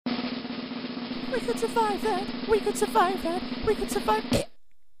We could survive that. We could survive that. We could survive it.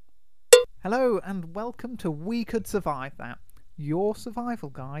 Hello and welcome to We Could Survive That, your survival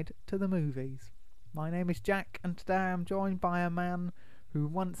guide to the movies. My name is Jack and today I'm joined by a man who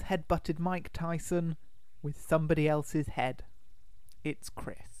once headbutted Mike Tyson with somebody else's head. It's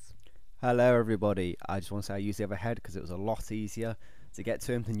Chris. Hello everybody. I just want to say I used the other head because it was a lot easier to get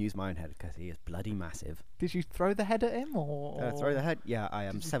to him than use my own head because he is bloody massive. Did you throw the head at him or... Throw the head? Yeah, I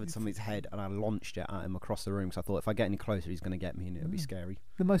severed somebody's head and I launched it at him across the room because I thought if I get any closer he's going to get me and it'll be scary.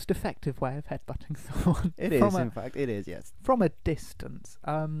 The most effective way of headbutting someone. It is, in fact, it is, yes. From a distance.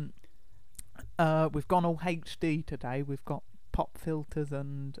 We've gone all HD today. We've got pop filters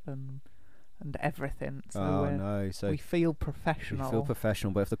and everything. So we feel professional. We feel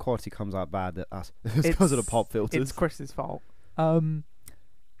professional, but if the quality comes out bad, it's because of the pop filters. It's Chris's fault.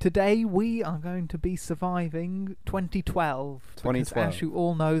 Today we are going to be surviving 2012. 2012. Because as you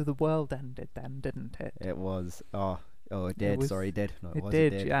all know, the world ended then, didn't it? It was. It did. Sorry, it did. No, it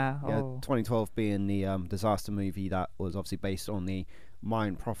did. Yeah. 2012 being the disaster movie that was obviously based on the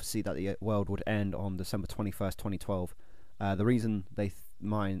Mayan prophecy that the world would end on December 21st, 2012. The reason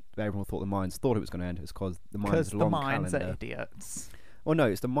everyone thought the Mayans thought it was going to end is because the Mayans' long calendar. Because the Mayans are idiots. Well, no,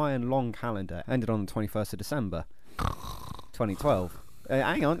 it's the Mayan long calendar ended on the 21st of December, 2012.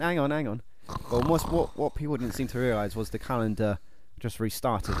 Hang on. Well, what people didn't seem to realise was the calendar just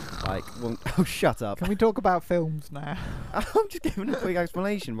restarted. Oh, shut up. Can we talk about films now? I'm just giving a quick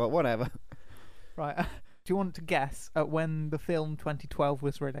explanation, but whatever. Right. Do you want to guess at when the film 2012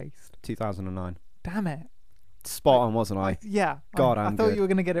 was released? 2009. Damn it. Spot on, wasn't I? Yeah. God, I thought you were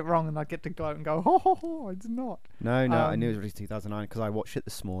going to get it wrong and I'd get to go out and go, ho, it's not. No, I knew it was released 2009 because I watched it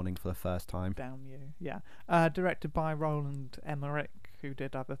this morning for the first time. Damn you. Yeah. Directed by Roland Emmerich, who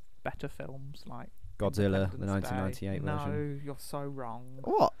did other better films like Godzilla, the 1998 version. No, you're so wrong.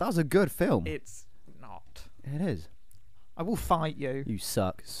 What? That was a good film. It's not. It is. I will fight you. You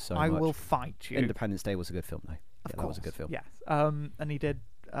suck so much. I will fight you. Independence Day was a good film, though. Of course. That was a good film. Yes. And he did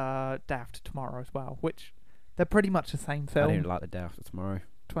Day After Tomorrow as well, which they're pretty much the same film. I didn't like the Day After Tomorrow.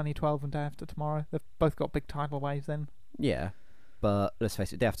 2012 and Day After Tomorrow. They've both got big tidal waves in. Yeah. But let's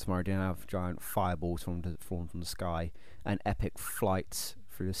face it, Day After Tomorrow didn't have giant fireballs falling from the sky and epic flights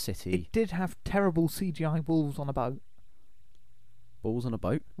through the city. It did have terrible CGI wolves on a boat. Balls on a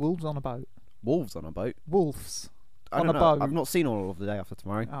boat? Wolves on a boat. Wolves on a boat? Wolves on a boat. I've not seen all of the Day After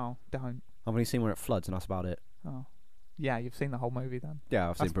Tomorrow. Oh, don't. I've only seen where it floods and that's about it. Oh. Yeah, you've seen the whole movie then. Yeah,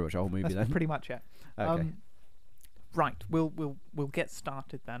 I've seen pretty much the whole movie then. That's pretty much it. Okay. Right, we'll get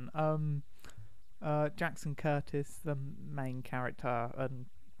started then. Jackson Curtis, the main character, and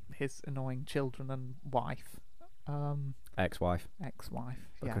his annoying children and wife. Ex-wife. Yes.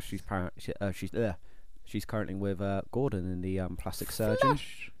 Because she's currently with Gordon in the plastic surgeon.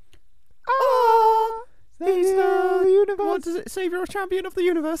 He's the universe. What is it? Savior or champion of the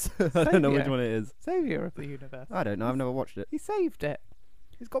universe? I don't know which one it is. Savior of the universe. I don't know. I've never watched it. He saved it.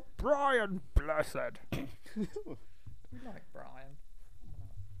 He's got Brian Blessed. We like Brian.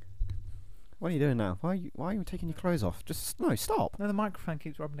 What are you doing now? Why are you taking your clothes off? Just no, stop. No, the microphone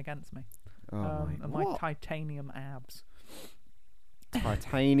keeps rubbing against me. My titanium abs.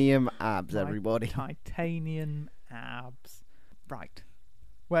 Titanium abs, everybody. Titanium abs. Right.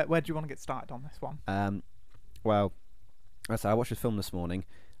 Where do you want to get started on this one? Well, I watched this film this morning.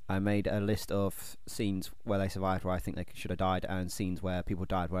 I made a list of scenes where they survived, where I think they should have died, and scenes where people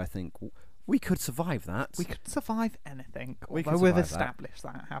died, where I think we could survive that. We could survive anything. We've established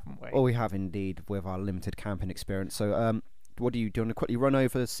that, haven't we? Well, we have indeed with our limited camping experience. So, what do you want to quickly run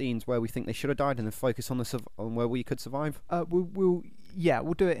over the scenes where we think they should have died, and then focus on on where we could survive? We'll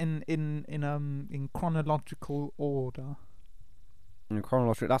do it in chronological order. In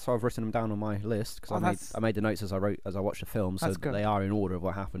chronological, that's how I've written them down on my list because I made the notes as I watched the film, so they are in order of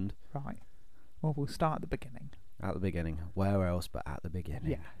what happened. Right. Well, we'll start at the beginning. At the beginning, where else but at the beginning?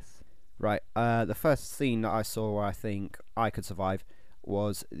 Yes. Right. The first scene that I saw where I think I could survive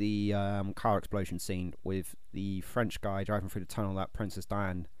was the car explosion scene with the French guy driving through the tunnel that Princess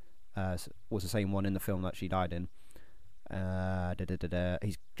Diane was the same one in the film that she died in.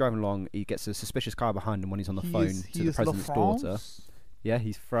 He's driving along. He gets a suspicious car behind him when he's on the phone to the president's daughter. Yeah,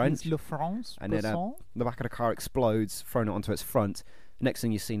 he's French. He's Le France. And then the back of the car explodes, throwing it onto its front. Next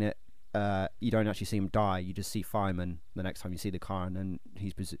thing you've seen it, you don't actually see him die. You just see firemen the next time you see the car, and then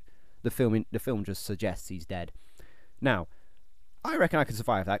the film just suggests he's dead. Now, I reckon I could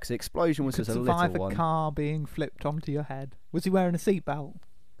survive that because the explosion was just a little one. Survive a car being flipped onto your head. Was he wearing a seatbelt?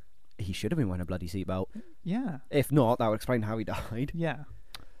 He should have been wearing a bloody seatbelt. Yeah. If not, that would explain how he died. Yeah.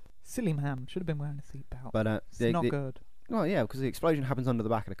 Silly man. Should have been wearing a seatbelt. But it's not good. Well, yeah, because the explosion happens under the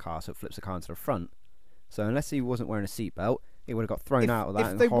back of the car, so it flips the car into the front. So unless he wasn't wearing a seatbelt, he would have got thrown out of that If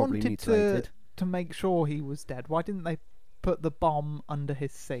and they horribly wanted mutilated. to make sure he was dead, why didn't they put the bomb under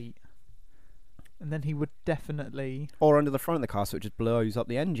his seat? And then he would definitely... Or under the front of the car, so it just blows up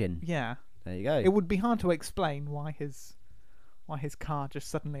the engine. Yeah. There you go. It would be hard to explain why his car just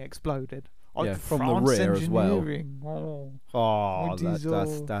suddenly exploded. Yeah, from the France rear as well. engineering. Oh, Oh, it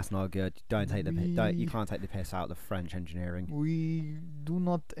is, that's not good. Don't take the you can't take the piss out of the French engineering. we do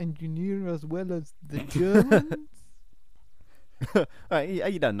not engineer as well as the Germans. Are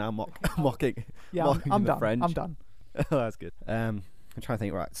you done now? Mocking. Yeah, mocking I'm the done. French. I'm done. Oh, that's good. I'm trying to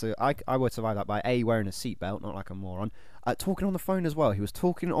think. Right, so I would survive that by A, wearing a seatbelt, not like a moron. Talking on the phone as well. He was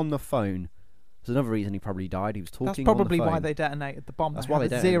talking on the phone. There's another reason he probably died. He was talking. That's probably on the phone. why they detonated the bomb. That's They why have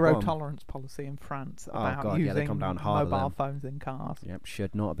they a detonated the zero bomb. tolerance policy in France Oh, about God, yeah, using they come down hard on mobile them. phones in cars. Yep,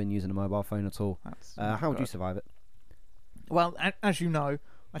 should not have been using a mobile phone at all. That's How would you good. survive it? Well, as you know,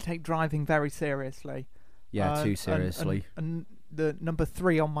 I take driving very seriously. Yeah, too seriously. And the number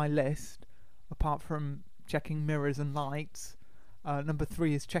 3 on my list, apart from checking mirrors and lights, number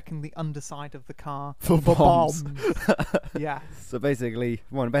 3 is checking the underside of the car For bombs. Yes. So basically,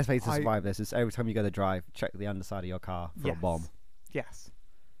 one of the best ways to I- survive this is every time you go to drive, check the underside of your car for a bomb. Yes.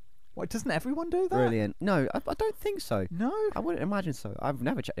 What, doesn't everyone do that? Brilliant. No, I don't think so. No. I wouldn't imagine so. I've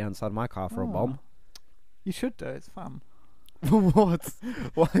never checked the underside of my car for a bomb. You should do it. It's fun. What?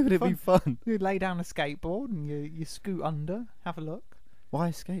 Why would it be fun? You lay down a skateboard and you scoot under, have a look. Why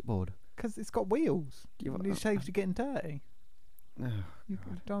a skateboard? Because it's got wheels. It saves you getting dirty. Oh, You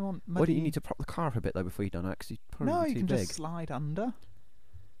don't want muddy... why do you need to prop the car up a bit though before you've done that? Because you'd probably No, be you too can big. just slide under.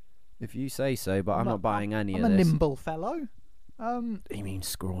 If you say so, but I'm not buying any I'm of a this. nimble fellow. You mean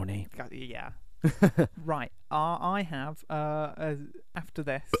scrawny? Yeah. Right. I have after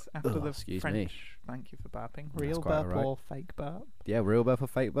this, after the excuse French. me. Thank you for burping. That's Real quite burp alright. or fake burp? Yeah, real burp or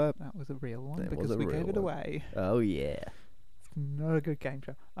fake burp? That was a real one That was because a we real gave it one. away. Oh yeah. Not a good game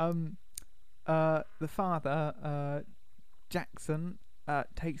show. The father, Jackson,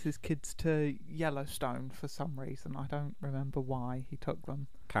 takes his kids to Yellowstone for some reason. I don't remember why he took them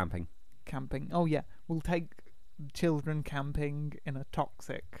Camping. camping. Oh yeah, we'll take children camping in a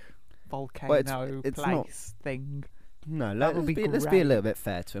toxic volcano it's place thing. No, That would let's be be a great. little bit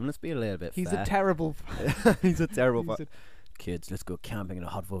fair to him. Let's be a little bit He's fair. a terrible. He's a terrible. He's a- Kids, let's go camping in a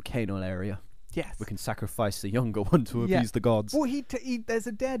hot volcano area. Yes. We can sacrifice the younger one to Yeah. appease the gods. Well, there's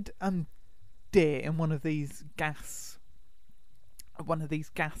a dead deer in one of these gas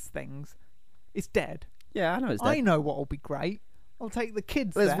things. It's dead. Yeah, I know it's dead. I know what'll be great. I'll take the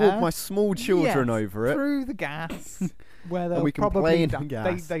kids Let's there. walk my small children Yes, over it. through the gas where they'll we can probably play in die.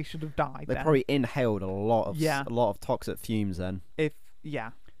 gas. They should have died. They then. probably inhaled a lot Yeah. of toxic fumes then.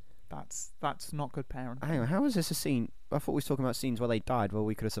 That's not good parenting. Hang on, how is this a scene? I thought we were talking about scenes where they died, where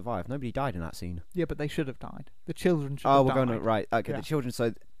we could have survived. Nobody died in that scene. Yeah, but they should have died. The children should Oh, have we're died. going to right. Okay, Yeah. the children.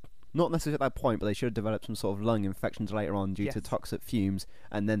 So, not necessarily at that point, but they should have developed some sort of lung infections later on due to Yes. toxic fumes,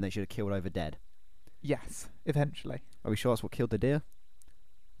 and then they should have killed over dead. Yes, eventually. Are we sure that's what killed the deer?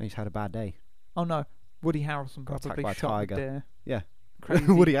 They just had a bad day. Oh no, Woody Harrelson Got attacked probably by a shot tiger. the deer. Yeah.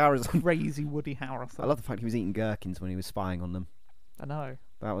 Crazy, Woody Harrelson. crazy Woody Harrelson. I love the fact he was eating gherkins when he was spying on them. I know.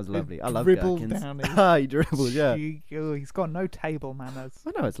 That was He lovely. I love dribbled gherkins. down his He dribbled, yeah. He's got no table manners.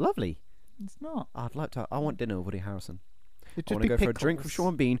 I know, it's lovely. It's not. I'd like to. I want dinner with Woody Harrelson. It'd I just want be to go for a drink with pickles.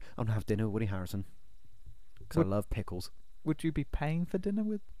 Sean Bean. I want to have dinner with Woody Harrelson. Because I Would- love pickles. Would you be paying for dinner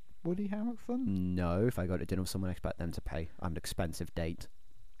with Woody Harrelson? No, if I go to dinner with someone, I expect them to pay. I'm an expensive date.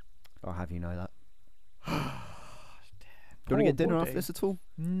 I'll have you know that. Do you want to Poor get dinner after Woody. this at all?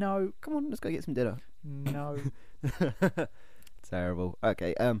 No, Come on, let's go get some dinner. no. Terrible.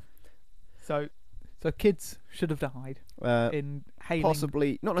 Okay. So kids should have died Uh, in hailing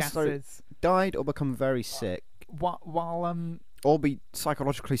possibly not necessarily gases. died or become very sick While or be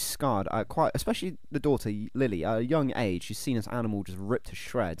psychologically scarred. Quite, especially the daughter Lily. At a young age, she's seen this animal just ripped to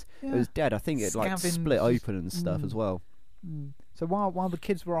shreds. It was dead. I think it like split Scavenged. open and stuff as well. So while the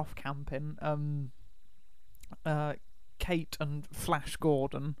kids were off camping, Kate and Flash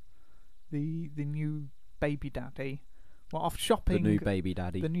Gordon, the new baby daddy, were off shopping. The new baby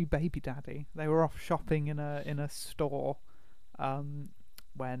daddy. The new baby daddy. They were off shopping in a store,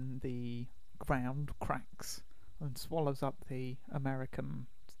 when the ground cracks and swallows up the American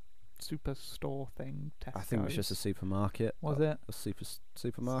superstore thing. Tesco's. I think it was just a supermarket. Was it? A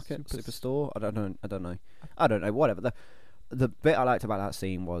supermarket? Super- Superstore? I don't know. Whatever. The bit I liked about that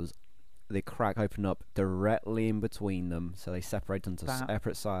scene was the crack opened up directly in between them, so they separated into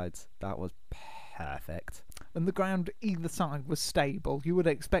separate sides. That was perfect. And the ground either side was stable. You would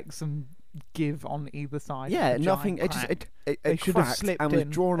expect some give on either side. Yeah, of the nothing. giant It just crack. it should have cracked slipped and was in,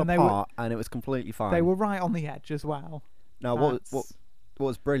 drawn and apart, and it was completely fine. They were right on the edge as well. Now, what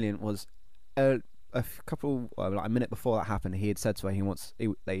was brilliant was a like a minute before that happened, he had said to her he wants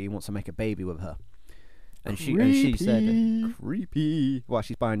to make a baby with her, and she said creepy. Well,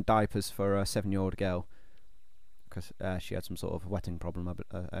 she's buying diapers for a 7-year-old girl because she had some sort of wetting problem,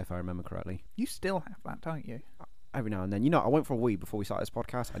 if I remember correctly. You still have that, don't you? Every now and then, I went for a wee before we started this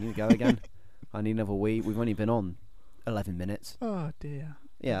podcast. I need to go again. I need another wee. We've only been on 11 minutes. Oh dear.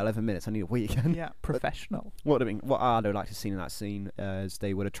 Yeah, 11 minutes. I need a wee again. Yeah, professional. What I'd have liked to see in that scene is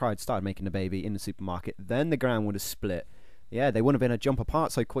they would have started making the baby in the supermarket. Then the ground would have split. Yeah, they wouldn't have been a jump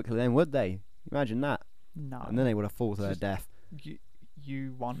apart so quickly then, would they? Imagine that. No. And then they would have fallen to their death.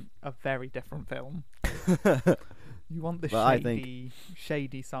 You want a very different film. You want the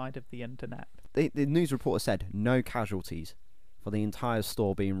shady side of the internet. The news reporter said no casualties for the entire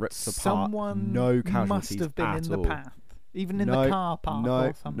store being ripped apart. Someone no casualties must have been in all. the path. Even in the car park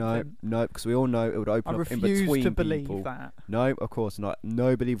or something. No, because we all know it would open up in between people. I refuse to believe that. No, of course not.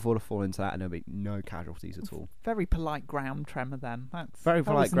 Nobody would have fallen into that, and there'd be no casualties at all. Very polite ground tremor then. That's very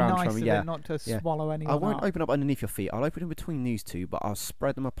polite ground nice tremor. Of Yeah, it not to swallow anyone. I won't open up underneath your feet. I'll open in between these two, but I'll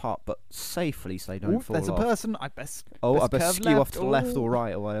spread them apart, but safely so they don't fall off. There's a person. I best. I best skew off to the left or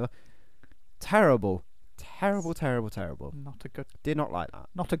right or whatever. Terrible. Not a good. Did not like that.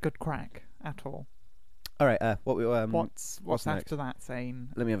 Not a good crack at all. All right. What's next? after that saying?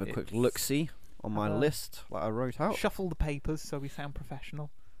 Let me have a quick look-see on my list that I wrote out. Shuffle the papers so we sound professional.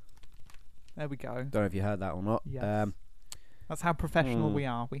 There we go. Don't know if you heard that or not. Yes. That's how professional we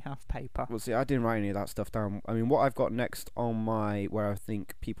are. We have paper. Well, see, I didn't write any of that stuff down. I mean, what I've got next on where I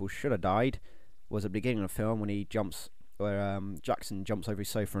think people should have died was at the beginning of the film when he jumps, where Jackson jumps over his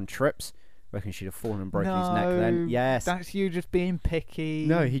sofa and trips. Reckon she'd have fallen and broken his neck then. Yes. That's you just being picky.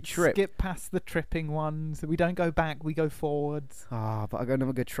 No, he tripped. Skip past the tripping ones. We don't go back, we go forwards. But I got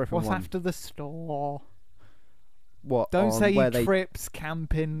another good tripping one. What's after the store? What? Don't say he trips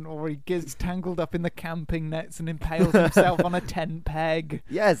camping or he gets tangled up in the camping nets and impales himself on a tent peg.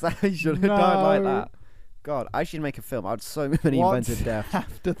 Yes, I should have died like that. God, I should make a film. I had so many invented deaths.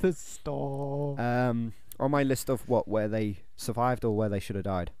 After the store? On my list of where they survived or where they should have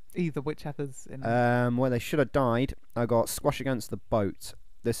died. Either, whichever's in. Where they should have died, I got squashed against the boat.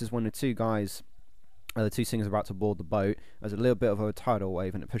 This is when the two singers are about to board the boat. There's a little bit of a tidal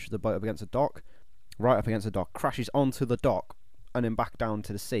wave and it pushes the boat up against the dock. Right up against the dock, crashes onto the dock and then back down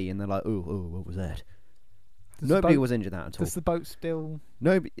to the sea, and they're like, ooh, what was that? Nobody was injured at all. Does the boat still...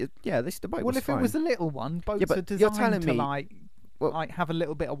 The boat was fine. Well, if it was a little one, boats are designed to like have a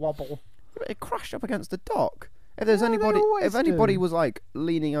little bit of wobble. But it crashed up against the dock. If anybody was like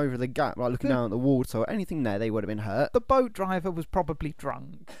leaning over the gap, like looking down at the water or anything there, they would have been hurt. The boat driver was probably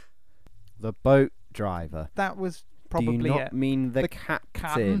drunk. The boat driver. That was probably it. Do you not mean the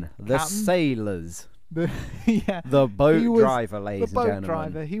captain? The sailors. Yeah. The boat driver, ladies and gentlemen. The boat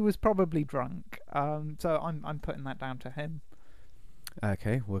driver. He was probably drunk. So I'm putting that down to him.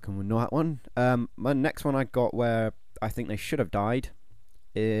 Okay, working with that one. My next one I got where I think they should have died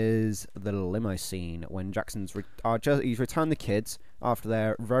is the limo scene when Jackson's he's returned the kids after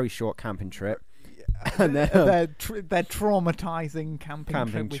their very short camping trip. And their traumatizing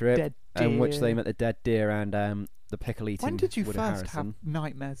camping trip with dead deer. In which they met the dead deer and the pickle eating. When did you Woody first Harrelson. have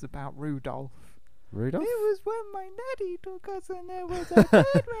nightmares about Rudolph? Rudolph? It was when my daddy took us and there was a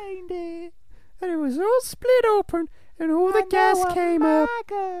dead reindeer. And it was all split open and all the gas came up.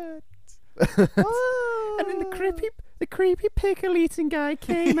 Oh. And then the creepy pickle eating guy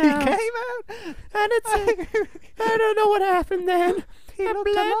came out. He came out, and it's I don't know what happened then. He looked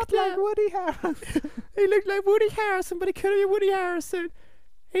a lot like Woody Harrelson. He looked like Woody Harrelson, but he couldn't be Woody Harrelson.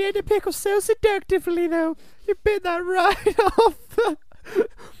 He ate the pickle so seductively, though. He bit that right off the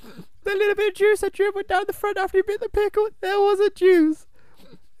little bit of juice that dribbled down the front after he bit the pickle. There wasn't juice.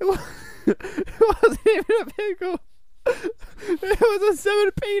 It wasn't even a pickle. It was a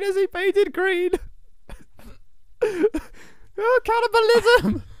severed penis he painted green. Oh,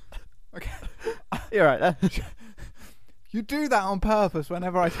 cannibalism! Okay. You're right there. You do that on purpose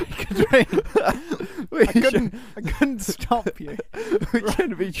whenever I take a drink. I couldn't stop you. We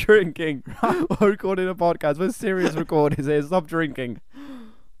shouldn't be drinking or recording a podcast. We're serious recorders here. Stop drinking.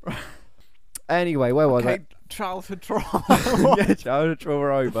 Anyway, where was I? Childhood trauma. Yeah, childhood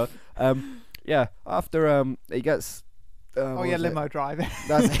trauma over. Yeah, after he gets. Limo driving.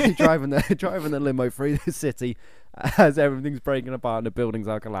 That's driving the limo through the city as everything's breaking apart and the buildings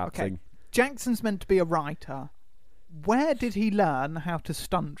are collapsing. Okay. Jackson's meant to be a writer. Where did he learn how to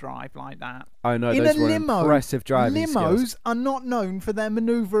stunt drive like that? I know, In those a were limo. impressive driving Limos skills. are not known for their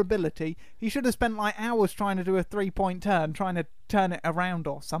manoeuvrability. He should have spent like hours trying to do a 3-point turn, trying to turn it around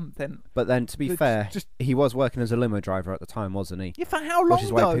or something. But then, to be fair, he was working as a limo driver at the time, wasn't he? Yeah, for how long Which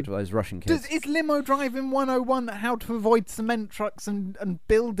is why he though? picked all those Russian kids. Is limo driving 101 how to avoid cement trucks and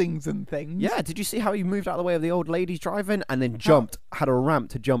buildings and things? Yeah, did you see how he moved out of the way of the old ladies driving and then jumped, had a ramp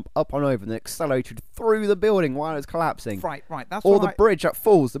to jump up and over and then accelerated through the building while it was collapsing? Right, that's or right. the bridge that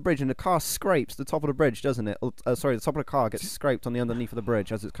falls, the bridge, and the car scrapes the top of the bridge, doesn't it? Sorry, the top of the car gets scraped on the underneath of the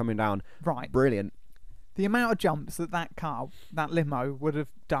bridge as it's coming down. Right. Brilliant. The amount of jumps that limo would have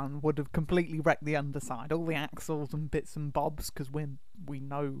done would have completely wrecked the underside. All the axles and bits and bobs, because we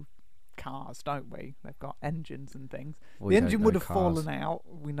know cars, don't we? They've got engines and things. The engine would have fallen out.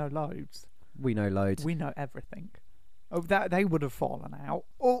 We know loads. We know loads. We know everything. Oh, that they would have fallen out.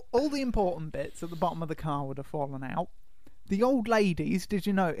 All the important bits at the bottom of the car would have fallen out. The old ladies, did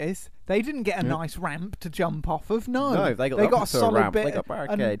you notice? They didn't get a nice ramp to jump off of. No, they got a solid ramp. bit. They got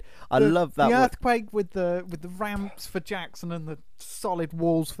barricade. I love that. The earthquake with the ramps for Jackson and the solid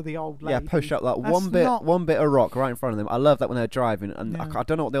walls for the old ladies. Yeah, push up that one bit of rock right in front of them. I love that when they're driving, and I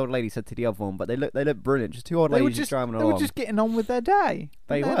don't know what the old lady said to the other one, but they look brilliant. Just two old ladies just driving along. They were just getting on with their day.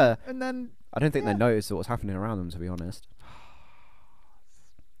 They were, and then I don't think they noticed what was happening around them, to be honest.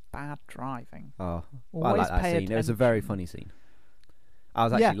 Bad driving. Oh, Always I like that pay scene. attention. It was a very funny scene. I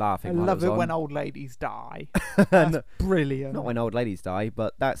was actually laughing. I love it when old ladies die. That's brilliant. Not when old ladies die,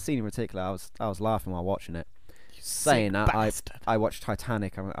 but that scene in particular, I was laughing while watching it. Saying that, I watched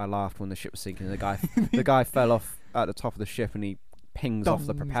Titanic. I laughed when the ship was sinking. The guy fell off at the top of the ship and he pings off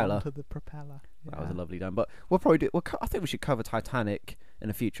the propeller. Onto the propeller. Yeah. That was a lovely done. But we'll probably do. I think we should cover Titanic in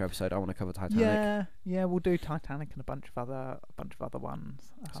a future episode. I want to cover Titanic. Yeah, we'll do Titanic and a bunch of other ones.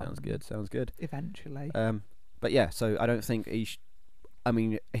 Sounds good. Eventually. But yeah, so I don't think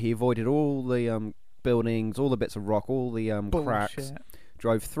he avoided all the buildings, all the bits of rock, all the cracks.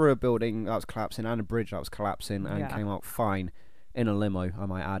 Drove through a building that was collapsing and a bridge that was collapsing and came out fine in a limo, I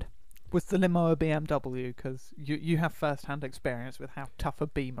might add. Was the limo a BMW? Because you have first-hand experience with how tough a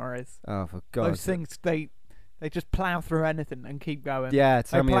Beamer is. Oh, for God's Those things, they just plough through anything and keep going. Yeah,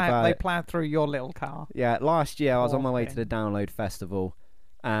 tell me about it. They plough through your little car. Yeah, last year I was on my way to the Download Festival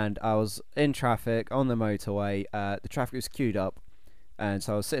and I was in traffic on the motorway. The traffic was queued up, and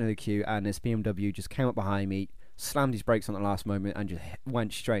so I was sitting in the queue and this BMW just came up behind me, slammed his brakes on the last moment and just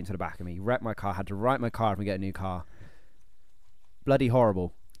went straight into the back of me. Wrecked my car, had to write my car up and get a new car. Bloody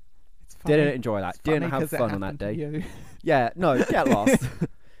horrible. Didn't enjoy that. Didn't have fun on that day. Yeah, no, get lost.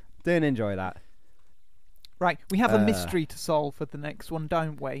 Didn't enjoy that. Right, we have a mystery to solve for the next one,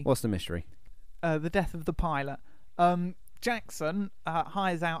 don't we? What's the mystery? The death of the pilot. Jackson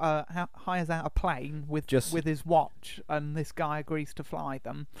hires out a plane with his watch, and this guy agrees to fly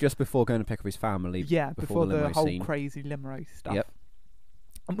them just before going to pick up his family. Yeah, before the whole scene. Crazy limo stuff. Yep.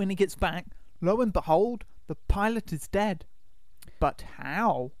 And when he gets back, lo and behold, the pilot is dead. But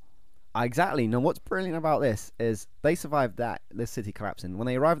how? Exactly. Now, what's brilliant about this is they survived the city collapsing. When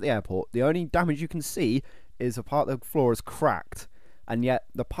they arrive at the airport, the only damage you can see is a part of the floor is cracked, and yet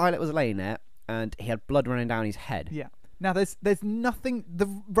the pilot was laying there and he had blood running down his head. Yeah. Now there's nothing. The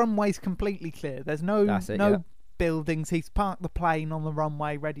runway's completely clear. There's no buildings. He's parked the plane on the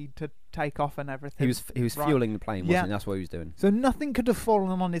runway, ready to take off and everything. He was fueling the plane, wasn't he? That's what he was doing. So nothing could have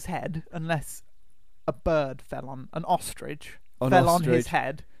fallen on his head unless a bird fell on an ostrich fell on his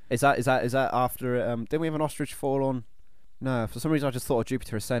head. Is that after? Didn't we have an ostrich fall on? No, for some reason I just thought of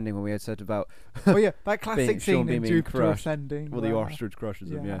Jupiter Ascending when we had said about. Oh yeah, that classic scene in Jupiter Ascending. Well, the ostrich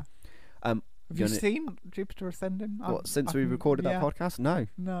crushes him. Yeah. Have you seen Jupiter Ascending? What, since we recorded that podcast? No.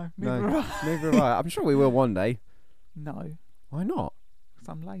 Neither have I. I'm sure we will one day. No. Why not? Because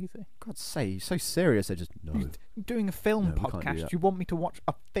I'm lazy. God's sake, you're so serious. I just no. You're doing a film podcast. Do you want me to watch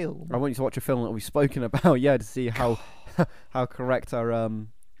a film? I want you to watch a film that we've spoken about. Yeah, to see how how correct our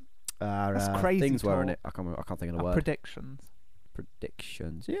things were in it. I can't think of the word.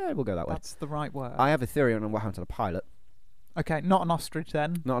 Predictions. Yeah, we'll go that way. That's the right word. I have a theory on what happened to the pilot. Okay, not an ostrich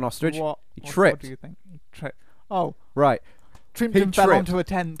then. Not an ostrich. He What tripped. do you think? He tripped. Oh, right. Tripped and fell onto a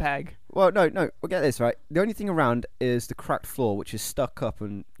tent peg. Well, no. We'll get this right. The only thing around is the cracked floor, which is stuck up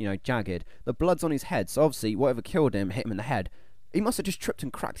and jagged. The blood's on his head, so obviously whatever killed him hit him in the head. He must have just tripped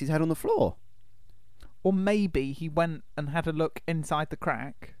and cracked his head on the floor. Or maybe he went and had a look inside the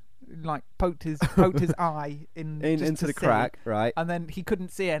crack, like poked his eye into the crack, right? And then he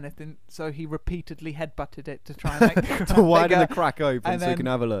couldn't see anything, so he repeatedly headbutted it to try and make the crack to widen bigger, the crack open so he can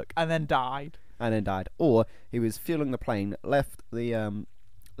have a look. And then died. Or he was fueling the plane, left the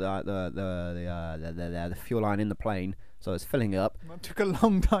the fuel line in the plane, so it's filling up. That took a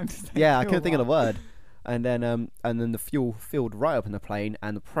long time to say. Yeah, I couldn't think of the word. And then the fuel filled right up in the plane,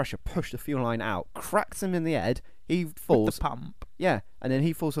 and the pressure pushed the fuel line out, cracks him in the head. He falls. With the pump. Yeah, and then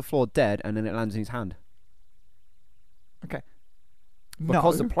he falls to the floor dead, and then it lands in his hand. Okay.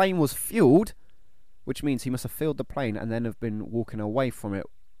 Because No. the plane was fueled, which means he must have filled the plane and then have been walking away from it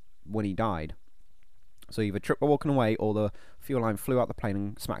when he died. So either tripped while walking away, or the fuel line flew out the plane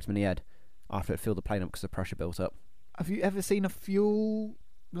and smacked him in the head after it filled the plane up because the pressure built up. Have you ever seen a fuel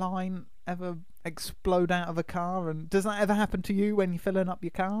line ever explode out of a car? And does that ever happen to you when you're filling up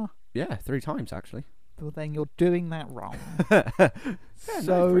your car? Yeah, 3 times actually. Well, then you're doing that wrong.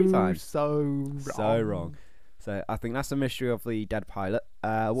 No, 3 times. So wrong. So wrong. So I think that's the mystery of the dead pilot.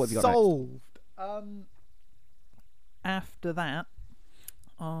 What have you got next? Solved. After that,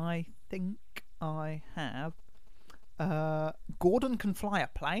 I think I have. Gordon can fly a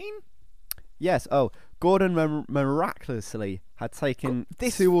plane. Yes. Oh, Gordon miraculously had taken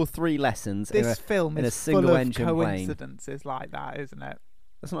 2 or 3 lessons This film in a is single full of engine plane. coincidences like that, isn't it?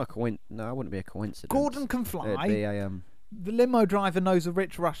 That's not a coincidence. No, it wouldn't be a coincidence. Gordon can It'd fly. be a The limo driver knows a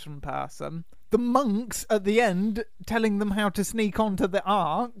rich Russian person. The monks at the end telling them how to sneak onto the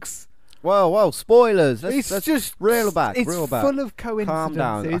arks. Whoa, spoilers! It's Let's just reel back. It's Reel back. full of coincidences.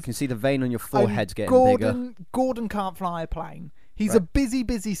 Calm down. I can see the vein on your And forehead's getting bigger. Gordon can't fly a plane. He's Right. a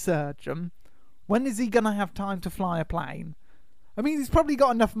busy surgeon. When is he going to have time to fly a plane? I mean, he's probably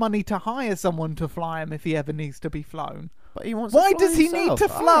got enough money to hire someone to fly him if he ever needs to be flown. But he wants Why to fly does he need himself. to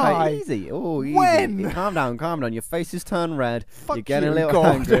fly? Alright, easy. Oh, easy. When? Calm down. Your face is turned red. Fuck You're getting you, a little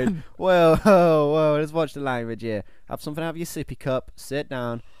Gordon. angry. Whoa. Let's watch the language here. Have something out of your sippy cup. Sit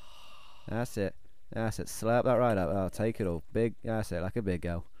down. That's it. Slap that right up. Oh, take it all. Big. That's it. Like a big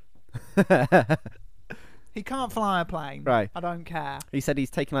girl. He can't fly a plane. Right. I don't care. He said he's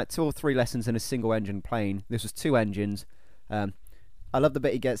taken like 2 or 3 lessons in a single engine plane. This was 2 engines. I love the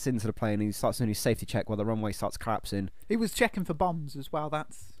bit he gets into the plane and he starts doing his safety check while the runway starts collapsing. He was checking for bombs as well.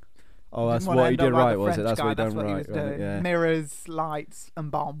 That's That's didn't wanna what he end up did like right, the was it? French That's guy. what he That's done what he right. was doing. Yeah. Mirrors, lights,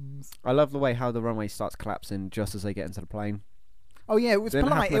 and bombs. I love the way how the runway starts collapsing just as they get into the plane. Oh yeah, it was Didn't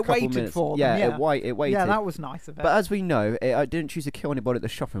polite. happen a It couple waited minutes. for them. Yeah, Yeah, it waited. Yeah, that was nice of it. But as we know, it didn't choose to kill anybody at the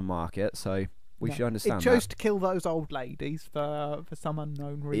shopping market, so we No. should understand It chose that. to kill those old ladies for some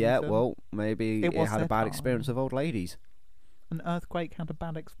unknown reason. Yeah, well, maybe It it was had a their bad time. experience with old ladies. An earthquake had a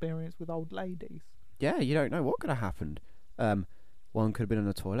bad experience with old ladies. Yeah, you don't know what could have happened. One could have been in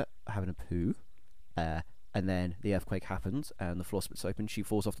the toilet having a poo, and then the earthquake happens and the floor splits open. She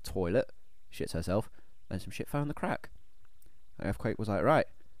falls off the toilet, shits herself, and some shit fell in the crack. The earthquake was like, right,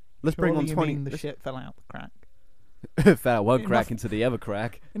 let's bring on Surely you 20. mean the shit fell out the crack. Fell one crack Enough- into the other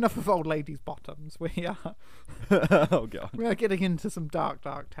crack. Enough of old ladies' bottoms. We are Oh god. getting into some dark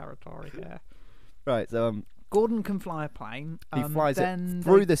territory here. Right, so Gordon can fly a plane. he flies it then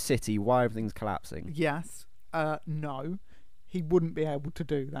through they- the city while everything's collapsing. Yes. No. He wouldn't be able to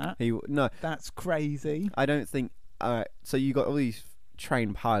do that. No, That's crazy. I don't think. Alright, so you got all these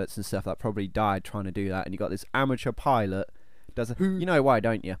trained pilots and stuff that probably died trying to do that, and you got this amateur pilot. You know why,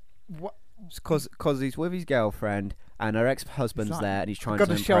 don't you? What? Because he's with his girlfriend and her ex-husband's He's like, there, and he's trying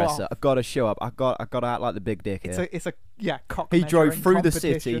 "Gotta to show impress her. off." I've got to show up. I've got to act like the big dick here. It's a cock. He drove measuring through the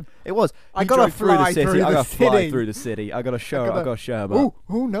city. competition. It was. I He gotta drove through the fly city. through I the gotta fly city. through the city. I gotta show. gotta- I gotta show him.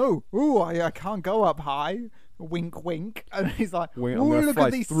 Oh no! Oh, I can't go up high. Wink, wink. And he's like, I'm "Ooh, gonna look fly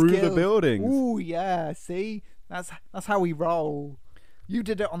at these through the skills. buildings." Ooh, yeah. See, that's how we roll. You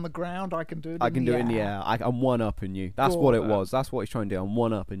did it on the ground. I can do it. I can do it in the air. I'm one upping you. That's what it was. That's what he's trying to do. I'm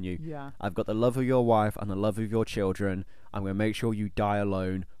one upping you. Yeah. I've got the love of your wife and the love of your children. I'm going to make sure you die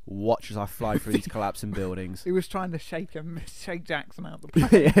alone. Watch as I fly through these collapsing buildings. He was trying to shake Jackson out the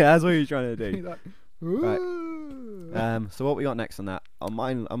plane. Yeah, that's what he's trying to He's do. like, Right. ooh. So what we got next on that? On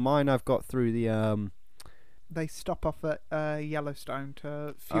mine, I've got through the They stop off at Yellowstone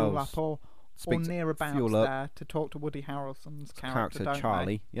to fuel up or speak to- near about fuel up. there to talk to Woody Harrelson's character don't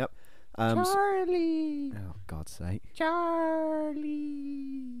Charlie. Yep. they? Charlie. Oh God's sake!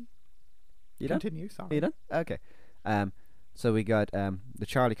 Charlie. You done? Continue, sorry. You done? Okay. So we got the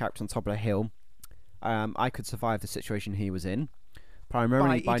Charlie character on top of a hill. I could survive the situation he was in,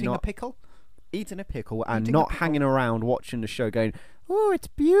 primarily by eating a not pickle? eating a pickle and Eating a not pickle. hanging around watching the show going, oh, it's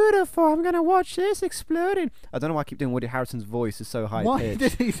beautiful, I'm going to watch this exploding. I don't know why I keep doing Woody Harrelson's voice is so high Why pitched.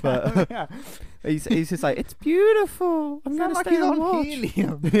 did he but- yeah. He's just like, it's beautiful, I'm going Sound to like stay he's and on watch.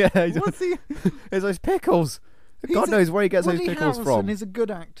 helium. Yeah, What's he? it's those pickles. He's God a- knows where he gets Woody those pickles Harrelson from. is a good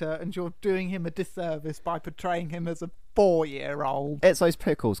actor, and you're doing him a disservice by portraying him as a 4-year-old. It's those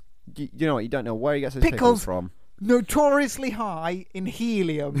pickles. You know what, you don't know where he gets those pickles Pickles. from. notoriously high in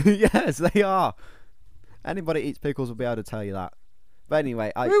helium. Yes, they are. Anybody who eats pickles will be able to tell you that. But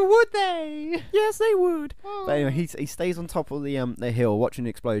anyway, Who would they? yes, they would. Oh. But anyway, he stays on top of the hill watching the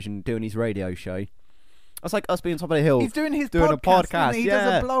explosion, doing his radio show. It's like us being on top of the hill. He's doing his doing podcast, a podcast. He Yeah.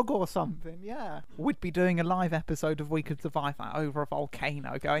 does a blog or something. Yeah, we'd be doing a live episode of We Could Survive That over a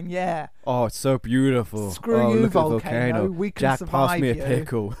volcano. Going, yeah, Oh, it's so beautiful. Screw oh, you, look at the volcano. We can Jack, survive pass me a you.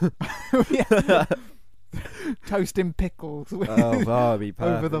 pickle. Yeah. Toasting pickles Oh, that'd be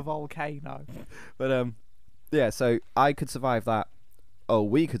perfect. over the volcano. But yeah. So I could survive that. Oh,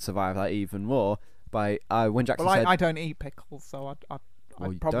 we could survive that even more by when Jackson Well, said, I don't eat pickles, so I'd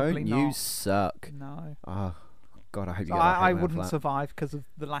 "Well, probably don't not. you suck?" No. Oh God, I hope So you get that I hate mail for wouldn't that. survive because of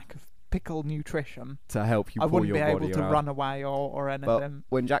the lack of pickle nutrition. To help you I pull wouldn't your be able body to around. run away or anything.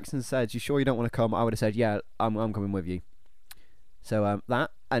 When Jackson said, "You sure you don't want to come?" I would have said, "Yeah, I'm coming with you." So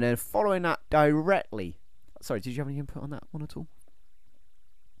that, and then following that directly. Sorry, did you have any input on that one at all?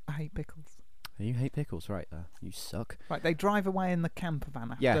 I hate pickles. You hate pickles, right there. You suck. Right, they drive away in the camper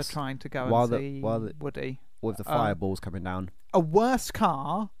van after Yes. trying to go While and the- see while the- Woody. With the fireballs coming down. A worse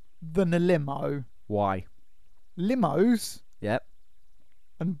car than a limo. Why? Limos Yep.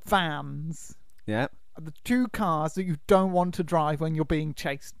 and vans Yep. are the two cars that you don't want to drive when you're being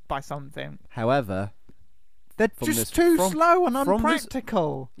chased by something. However, They're From just this- too from- slow and from this-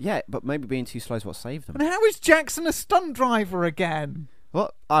 unpractical. yeah, but maybe being too slow is what saved them. And how is Jackson a stunt driver again?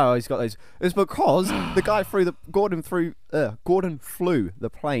 What? Oh, he's got those. It's because the guy Gordon flew the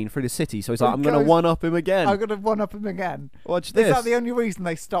plane through the city, so he's like, He I'm going to goes- one up him again. I'm gonna one up him again. Watch Is this. that the only reason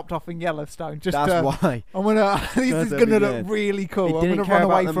they stopped off in Yellowstone? Just That's to, why. I'm gonna. This is That's gonna every look year. really cool. He I'm didn't gonna care run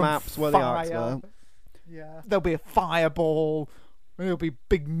away about the from maps where the arcs fire. were. Yeah. There'll be a fireball. There'll be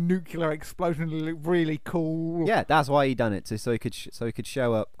big nuclear explosion. It'll look really cool. Yeah, that's why he done it, so he could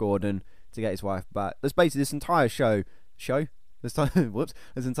show up Gordon to get his wife back. That's basically this entire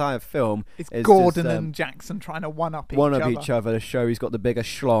this entire film It's is Gordon just, and Jackson trying to one up each other to show he's got the bigger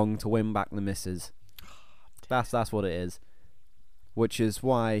schlong to win back the missus. That's what it is. Which is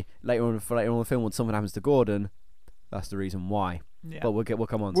why later on in the film, when something happens to Gordon, that's the reason why. Yeah. But we'll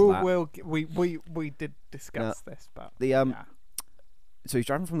come on to that. We did discuss this, but The So he's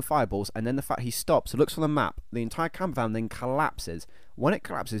driving from the fireballs, and then the fact he stops, looks on the map, the entire camper van then collapses. When it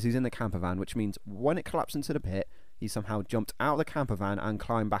collapses, he's in the camper van, which means when it collapsed into the pit, he somehow jumped out of the camper van and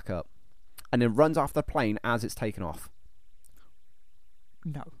climbed back up, and then runs after the plane as it's taken off.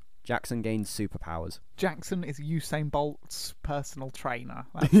 no. Jackson gains superpowers. Jackson is Usain Bolt's personal trainer.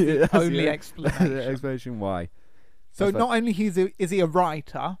 That's Yeah, the that's only the explanation. explanation why. So That's not only is he a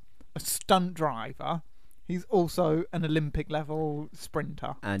writer, a stunt driver, he's also an Olympic level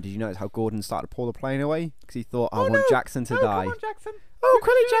sprinter. And did you notice how Gordon started to pull the plane away? Because he thought, I Oh, want no. Jackson to No, die. come on, Jackson. Oh, You can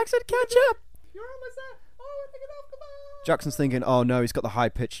quickly, do it. Jackson, catch up! You're almost there. Oh, take it off, come on. Jackson's thinking, oh no, he's got the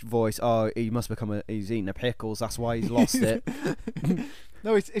high-pitched voice. Oh, he must he's eating the pickles. That's why he's lost it.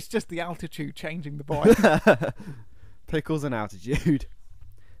 No, it's just the altitude changing the boy. Pickles and altitude.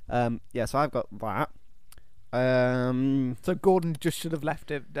 Yeah, so I've got that. So Gordon just should have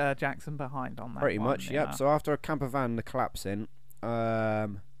left Jackson behind on that. Pretty one, much, yeah. yep. So after a camper van collapsing,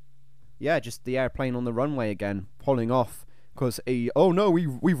 yeah, just the airplane on the runway again, pulling off because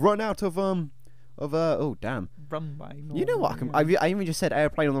we've run out of oh damn. Runway. You know what? normally, I even just said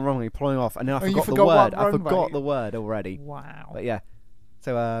airplane on the runway, pulling off, and then I Oh, you forgot the forgot what word. I forgot runway? the word already. Wow. But yeah,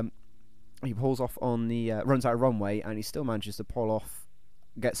 so he pulls off on the runs out of runway, and he still manages to pull off,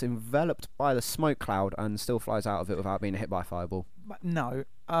 gets enveloped by the smoke cloud, and still flies out of it without being hit by a fireball. But no.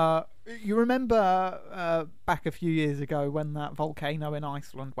 You remember back a few years ago when that volcano in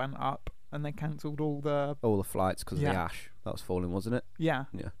Iceland went up and they cancelled all the... All the flights because of the Yeah. ash that was falling, wasn't it? Yeah.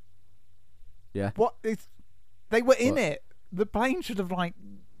 Yeah. Yeah. What is... They were in What? it. The plane should have like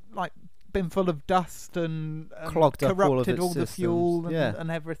been full of dust and Clogged up all of corrupted its all the systems. fuel and, Yeah.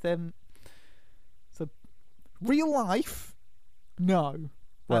 and everything. So, real life, no.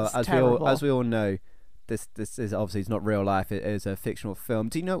 Well, That's as terrible. we all know, this is obviously it's not real life. It is a fictional film.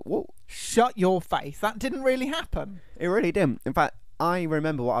 Do you know what? Shut your face. That didn't really happen. It really didn't. In fact, I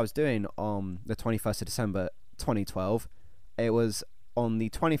remember what I was doing on the 21st of December 2012. It was on the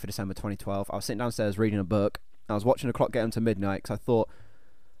 20th of December 2012. I was sitting downstairs reading a book. I was watching the clock get into midnight because I thought,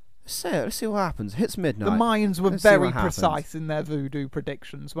 let's see what happens. It hits midnight. The Mayans were Let's see very what happens. precise in their voodoo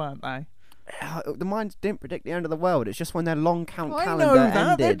predictions, weren't they? The Mayans didn't predict the end of the world. It's just when their long count I calendar know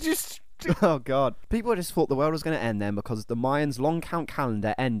that. They're ended. just... Oh god. People just thought the world was going to end then because the Mayans' long count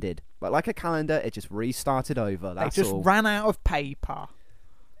calendar ended. But like a calendar, it just restarted over. That's They just all. ran out of paper.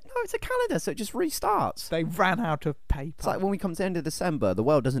 No, it's a calendar, so it just restarts. They ran out of paper. It's like when we come to the end of December, the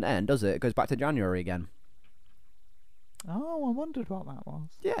world doesn't end, does it? It goes back to January again. Oh, I wondered what that was.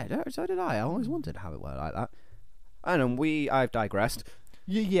 Yeah, so did I. I always wondered how it worked like that. And I've digressed.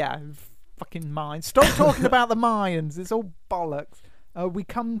 Yeah, fucking Mayans. Stop talking about the Mayans. It's all bollocks. We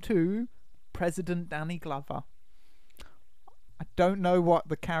come to President Danny Glover. I don't know what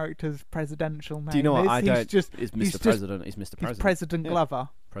the character's presidential name is. Do you know what? I don't. He's Mr. President. He's Mr. President. He's President Glover.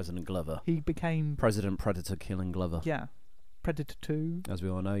 President Glover. He became President Predator Killing Glover. Yeah, Predator 2. As we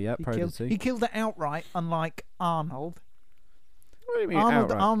all know, yeah, Predator 2. He killed it outright, unlike Arnold. What do you mean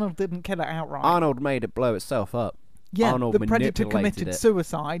Arnold didn't kill it outright. Arnold made it blow itself up. Yeah, Arnold the Predator manipulated committed it.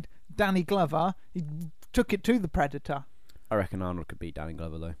 suicide. Danny Glover, he took it to the Predator. I reckon Arnold could beat Danny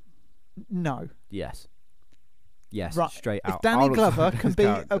Glover though. No. Yes. Yes, Right. straight If out. Danny Arnold's Glover his can beat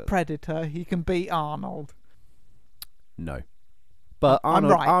character. a Predator, he can beat Arnold. No. But I'm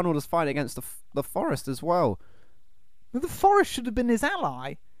right. Arnold is fighting against the Forest as well. Well, the Forest should have been his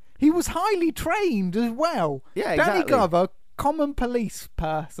ally. He was highly trained as well. Yeah, Danny exactly. Glover, common police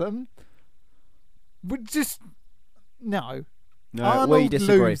person, would just... No. No, Arnold we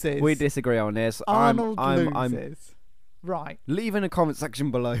disagree. loses. We disagree on this. Arnold I'm loses. Right. leave in the comment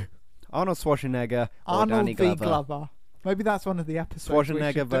section below. Arnold Schwarzenegger or Arnold Danny v. Glover. Glover. Maybe that's one of the episodes. we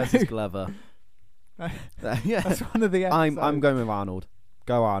Schwarzenegger should do. versus Glover. Yeah, That's one of the episodes. I'm going with Arnold.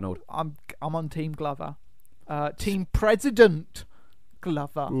 Go Arnold. I'm on Team Glover. Team President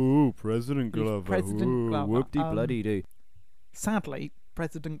Glover. Ooh, President He's Glover. President Glover. Whoop-de bloody do. Sadly,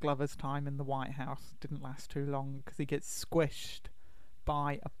 President Glover's time in the White House didn't last too long because he gets squished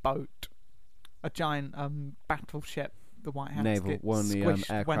by a boat, a giant battleship. The White House Naval, gets one of the squished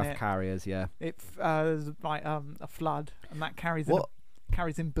when aircraft carriers. Yeah. there's like a flood, and that carries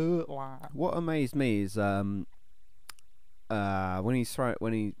in boat like. What amazed me is when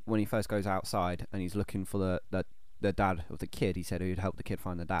he first goes outside and he's looking for the dad of the kid. He said he'd help the kid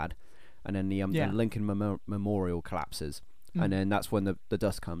find the dad, and then the Lincoln Memorial collapses, and then that's when the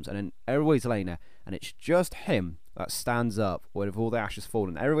dust comes, and then everybody's laying there, and it's just him that stands up with all the ashes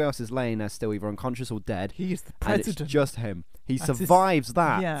falling. Everybody else is laying there still, either unconscious or dead. He is the And president. it's just him. He That's survives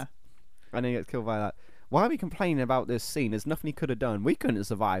that. Yeah. And he gets killed by that. Why are we complaining about this scene? There's nothing he could have done. We couldn't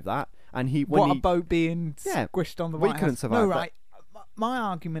survive that. And a boat being squished on the White House. We couldn't survive that. right. My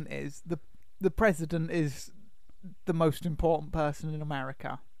argument is the president is the most important person in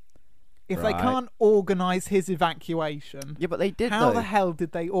America. If they Right. can't organise his evacuation, Yeah, but they did. how though. the hell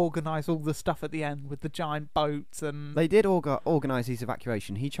did they organise all the stuff at the end with the giant boats and? They did organise his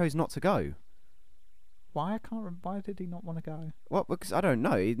evacuation. He chose not to go. Why Why did he not want to go? Well, because I don't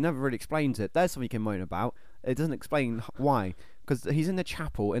know. He never really explains it. There's something you can moan about. It doesn't explain why. Because he's in the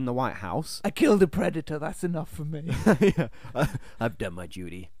chapel in the White House. I killed a predator. That's enough for me. Yeah, I've done my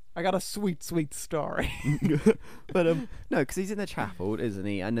duty. I got a sweet story. But no, because he's in the chapel, isn't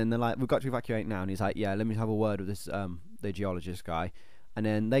he? And then they're like, "We've got to evacuate now." And he's like, "Yeah, let me have a word with this the geologist guy." And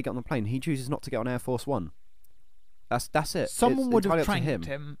then they get on the plane. He chooses not to get on Air Force One. That's it. Someone It's would have entirely up to trained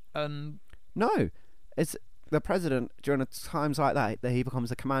him, and No, it's the president during times like that he becomes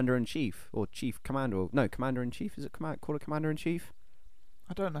the commander in chief or chief commander. Or, no, commander in chief. Is it called a commander in chief?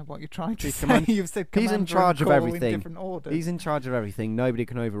 I don't know what you're trying to Chief say. command- You've said He's in commander charge and of corps in everything. different orders. He's in charge of everything. Nobody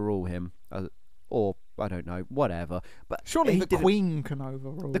can overrule him, or I don't know, whatever. But Surely he the didn't- Queen can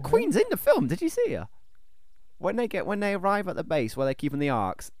overrule. The him. Queen's in the film. Did you see her? When they arrive at the base where they're keeping the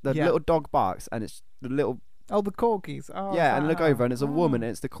arks, the Yeah. little dog barks, and it's the little Oh, the corgis. Oh, yeah, and that- look over, and it's a woman, oh.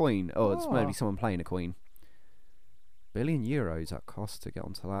 and it's the Queen. Oh, it's Oh. maybe someone playing a Queen. €1 billion that costs to get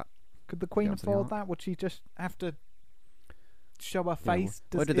onto that. Could the Queen onto the afford ark. that? Would she just have to show her Yeah, face?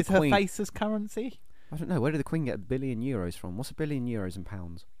 where did the Is her Queen- face as currency? I don't know. Where did the Queen get €1 billion from? What's €1 billion in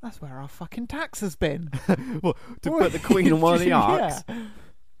pounds? That's where our fucking tax has been. Well, to put the Queen on one of the arks. Yeah.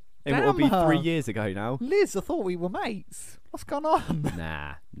 It will Damn be her. 3 years ago now. Liz, I thought we were mates. What's going on?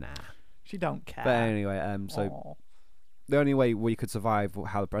 Nah. She don't care. But anyway, so Aw. the only way we could survive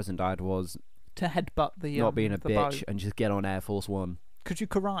how the president died was To headbutt the not being a the bitch boat. and just get on Air Force One. Could you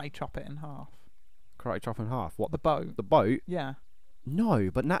karate chop it in half? Karate chop in half. What The boat. the boat? Yeah. No,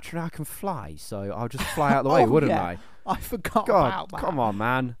 but naturally I can fly, so I'll just fly out the way, wouldn't yeah. I? I forgot God, about that. come on,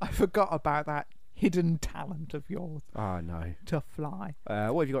 man. I forgot about that hidden talent of yours Oh no. to fly.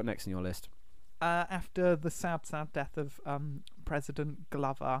 What have you got next on your list? After the sad death of President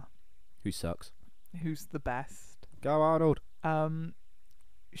Glover, Who sucks? who's the best, Go Arnold.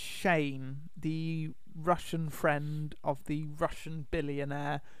 Shane, the Russian friend of the Russian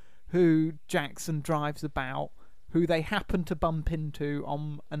billionaire who Jackson drives about, who they happen to bump into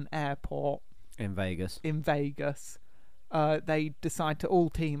on an airport In Vegas. in Vegas. They decide to all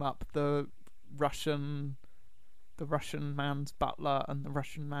team up, the Russian man's butler and the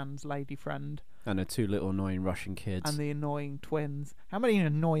Russian man's lady friend, And the two little annoying Russian kids. And the annoying twins. How many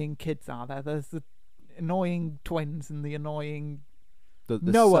annoying kids are there? There's the annoying twins and the annoying the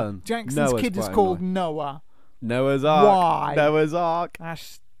Noah. son. Jackson's Noah's kid is quite called annoying. Noah. Noah's Ark. Why? Noah's Ark.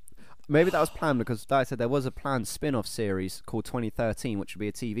 That's Maybe that was planned because, like I said, there was a planned spin-off series called 2013, which would be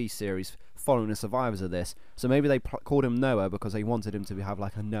a TV series following the survivors of this. So maybe they called him Noah because they wanted him to have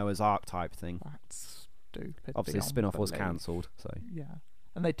like a Noah's Ark type thing. That's stupid. Obviously, the spin-off was beyond belief. cancelled. So Yeah.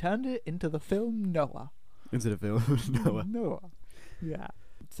 And they turned it into the film Noah. into the film Noah. Noah. Yeah.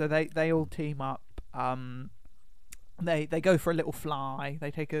 So they all team up. They go for a little fly.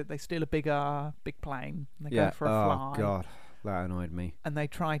 They steal a big plane. And they go for a fly. Oh god, that annoyed me. And they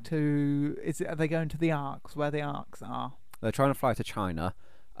try to. Are they going to the Arks? Where the Arks are? They're trying to fly to China.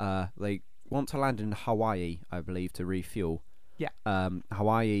 They want to land in Hawaii, I believe, to refuel. Yeah.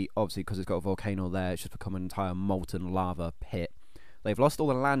 Hawaii, obviously, because it's got a volcano there, it's just become an entire molten lava pit. They've lost all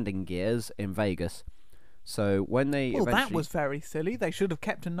the landing gears in Vegas. So when they that was very silly. They should have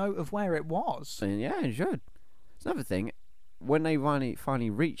kept a note of where it was. Yeah, it should. It's another thing. When they finally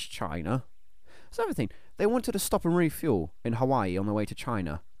reached China, it's another thing. They wanted to stop and refuel in Hawaii on their way to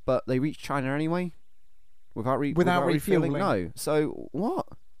China, but they reached China anyway without refueling. No. So what?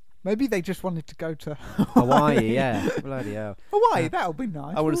 Maybe they just wanted to go to Hawaii. Yeah. Bloody hell. Hawaii, that'll be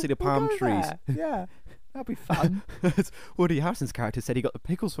nice. I want to see the palm trees. Yeah, that'll be fun. Woody Harrelson's character said he got the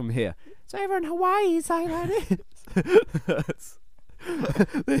pickles from here. It's over in Hawaii, say that is.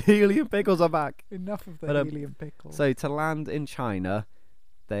 The helium pickles are back. Enough of the helium pickles. So to land in China,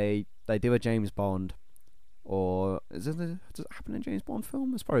 they do a James Bond, or does it happen in a James Bond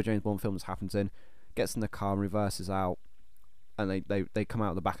film? It's probably a James Bond film this happens in. Gets in the car and reverses out, and they come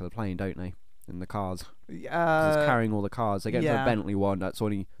out the back of the plane, don't they? In the cars. 'Cause it's carrying all the cars. They get into a Bentley one. That's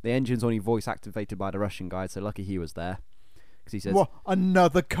only the engine's only voice activated by the Russian guy. So lucky he was there. Because he says, "What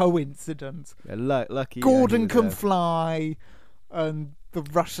another coincidence? Yeah, lucky Gordon can fly, and the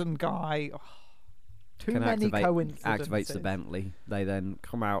Russian guy. Oh, too many coincidences. Activates the Bentley. They then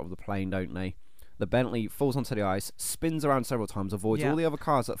come out of the plane, don't they? The Bentley falls onto the ice, spins around several times, avoids all the other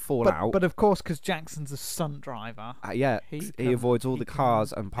cars that fall out. But of course, because Jackson's a stunt driver, he avoids all the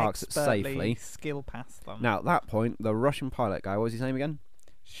cars and parks it safely. Skill past them. Now at that point, the Russian pilot guy, what was his name again?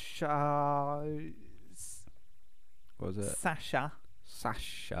 What was it? Sasha.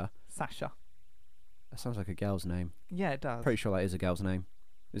 That sounds like a girl's name. Yeah, it does. Pretty sure that is a girl's name.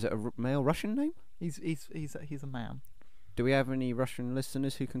 Is it a male Russian name? He's a man. Do we have any Russian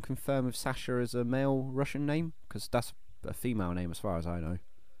listeners who can confirm if Sasha is a male Russian name? Because that's a female name as far as I know.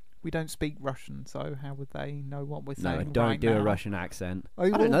 We don't speak Russian, so how would they know what we're saying? No, don't right do now? a Russian accent. I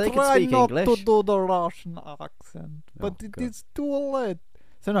don't know, they can try speak not English. to do the Russian accent, but Oh, it God. is too late.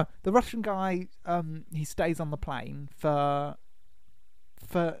 So no, the Russian guy, he stays on the plane for.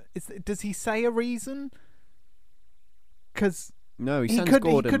 Does he say a reason? Because No, he sends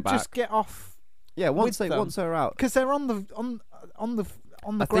Gordon he could back. just get off. Yeah, once they're out. Because they're on the ground.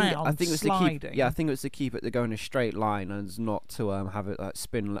 I think it was sliding. to keep. Yeah, I think it was to keep it to go in a straight line and not to have it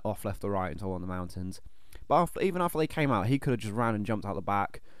spin off left or right until on the mountains. But even after they came out, he could have just ran and jumped out the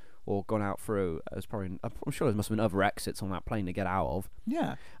back or gone out through. I'm sure there must have been other exits on that plane to get out of.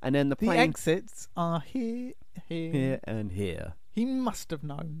 Yeah. And then the plane. The exits are here, and here. He must have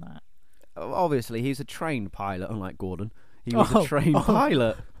known that. Obviously, he's a trained pilot, unlike Gordon. He was a trained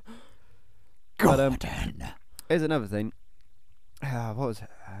pilot. Gordon. But, here's another thing. What was it?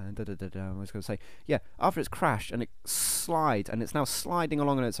 I was going to say. Yeah, after it's crashed and it slides, and it's now sliding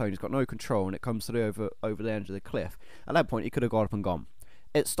along on its own, it's got no control, and it comes through over the edge of the cliff. At that point, he could have got up and gone.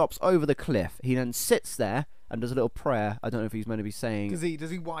 It stops over the cliff. He then sits there and does a little prayer. I don't know if he's meant to be saying. Does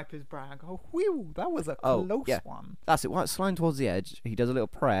he wipe his brow and go, whew, that was a close one. That's it. While it's sliding towards the edge, he does a little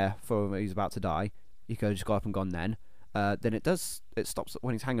prayer for when he's about to die. He could have just got up and gone then. Then it stops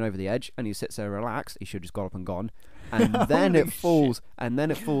when he's hanging over the edge, and he sits there relaxed. He should have just got up and gone, and then it falls,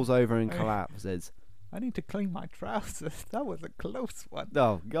 over and collapses. I need to clean my trousers. That was a close one.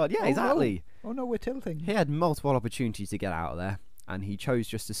 Oh God, yeah, exactly. Oh no, we're tilting. He had multiple opportunities to get out of there, and he chose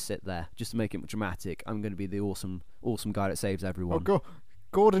just to sit there, just to make it dramatic. I'm going to be the awesome guy that saves everyone. Oh,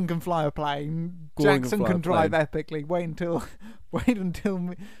 Gordon can fly a plane. Jackson can drive epically. Wait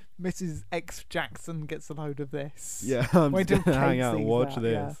until Mrs. X Jackson gets a load of this. Yeah, I'm Wait just till gonna hang out and Casey's watch out,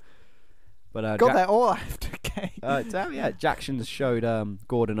 this. yeah. But they're all after Kate. Jackson showed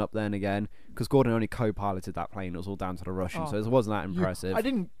Gordon up then again, because Gordon only co-piloted that plane. It was all down to the Russian, so it wasn't that impressive. I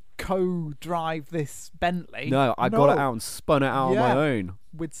didn't co-drive this Bentley. No, I got it out and spun it out on my own.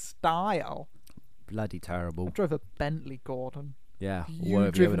 With style. Bloody terrible. I drove a Bentley, Gordon. Yeah, You what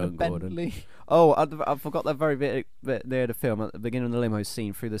have you ever driven a done, Gordon? Bentley. Oh, I forgot that very bit near the film at the beginning of the limo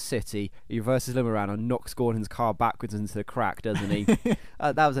scene through the city. He reverses his limo around and knocks Gordon's car backwards into the crack, doesn't he?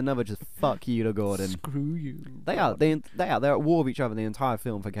 That was another just fuck you to Gordon. Screw you. They are. They're at war with each other the entire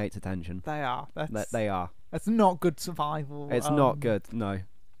film for Kate's attention. They are. They are. That's not good survival. It's not good. No.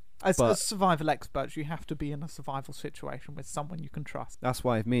 As survival experts, you have to be in a survival situation with someone you can trust. That's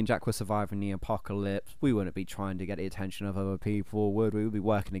why if me and Jack were surviving the apocalypse, we wouldn't be trying to get the attention of other people, would we? We'd be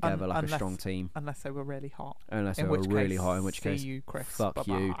working together like a strong team. Unless they were really hot. Unless they were really hot, in which case, see you, Chris. fuck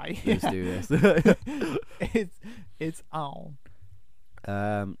Bye-bye. you. Let's do this. It's on.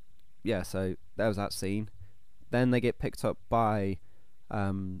 Yeah, so there was that scene. Then they get picked up by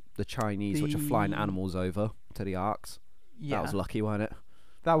the Chinese, which are flying animals over to the arcs. Yeah. That was lucky, wasn't it?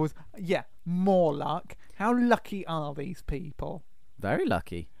 That was, more luck. How lucky are these people? Very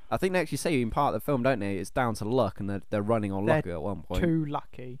lucky. I think they actually say in part of the film, don't they? It's down to luck, and they're running on luck at one point. Too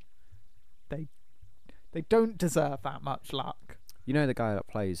lucky. They don't deserve that much luck. You know the guy that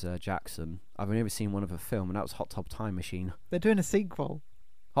plays Jackson? I've only ever seen one of a film, and that was Hot Tub Time Machine. They're doing a sequel.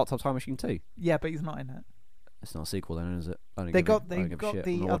 Hot Tub Time Machine 2? Yeah, but he's not in it. It's not a sequel then, is it? They got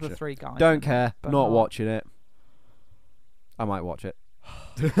the other three guys. Don't care. Not watching it. I might watch it.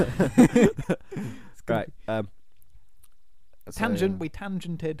 Right. Tangent. We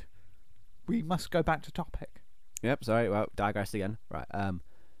tangented. We must go back to topic. Yep. Sorry. Well, digressed again. Right.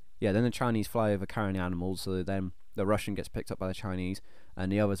 Yeah. Then the Chinese fly over carrying animals. So then the Russian gets picked up by the Chinese,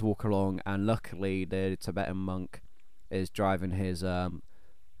 and the others walk along. And luckily, the Tibetan monk is driving his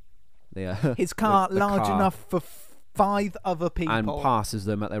his car the large car, enough for 5 other people, and passes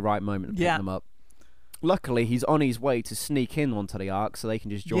them at the right moment and pick them up. Luckily, he's on his way to sneak in onto the ark, so they can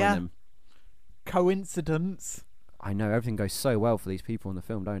just join him. Coincidence. I know, everything goes so well for these people in the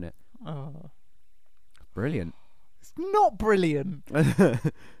film, don't it? Oh. Brilliant. It's not brilliant.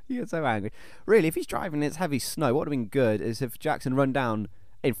 You get so angry. Really, if he's driving it's heavy snow, what would have been good is if Jackson run down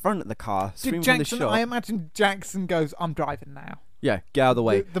in front of the car, scream from the shop. I imagine Jackson goes, I'm driving now. Yeah, get out of the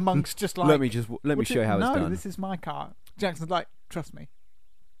way. The monk's just like, let me show you how it's done. No, this is my car. Jackson's like, trust me,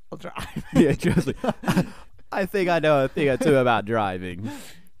 I'll drive. Yeah, trust me. I think I know a thing or two about driving.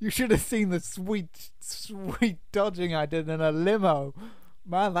 You should have seen the sweet dodging I did in a limo.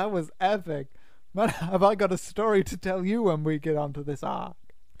 Man, that was epic. Man, have I got a story to tell you when we get onto this arc?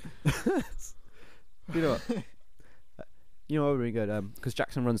 You know what? You know what would be good? Because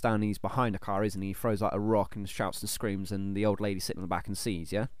Jackson runs down and he's behind a car, isn't he? He throws like a rock and shouts and screams, and the old lady sitting in the back and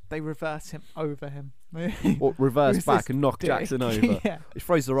sees, yeah? They reverse him over him. Or reverse back and knock dick? Jackson over. Yeah. He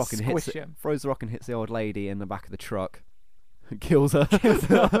throws the rock and Squish hits him. throws the rock and hits the old lady in the back of the truck. Kills her.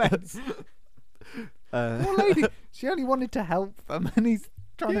 Poor lady. She only wanted to help them, and he's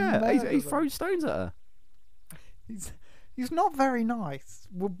trying to murder he's them. throwing stones at her. He's not very nice.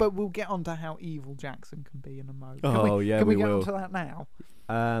 But we'll get on to how evil Jackson can be in a moment. Can we get will. onto that now?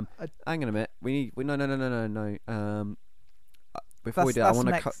 Hang on a minute. No. Before we do, I want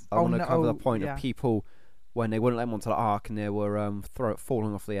to cover the point of people when they wouldn't let them onto the ark and they were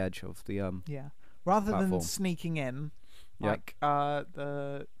falling off the edge of the rather platform. than sneaking in, like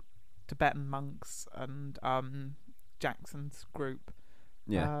the Tibetan monks and Jackson's group.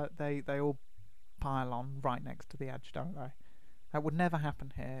 Yeah. They all pile on right next to the edge, don't they? That would never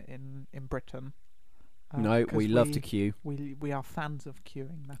happen here in Britain. No, we love to queue. We are fans of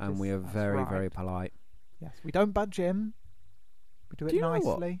queuing. And we are very, very polite. Yes, we don't budge in. We do it nicely.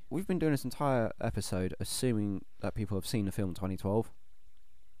 Know what? We've been doing this entire episode assuming that people have seen the film 2012.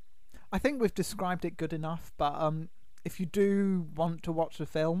 I think we've described it good enough, but if you do want to watch the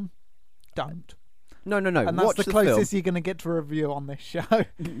film, don't. No. And that's the closest you're going to get to a review on this show.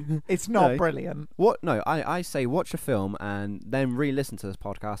 It's not brilliant. I say watch the film and then re-listen to this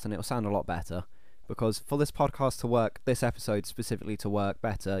podcast and it'll sound a lot better. Because for this podcast to work, this episode specifically to work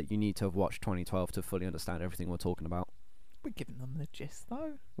better, you need to have watched 2012 to fully understand everything we're talking about. We're giving them the gist,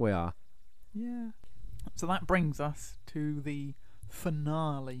 though. We are. Yeah. So that brings us to the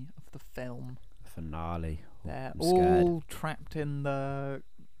finale of the film. Finale. They're all trapped in the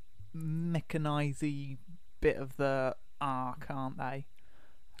mechanized bit of the arc, aren't they?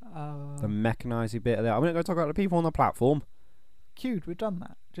 The mechanized bit of that. I'm going to go talk about the people on the platform. Queued, we've done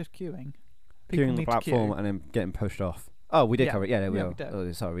that. Just queuing. Queuing the platform and then getting pushed off. Oh, we did cover it. Yeah, there we go.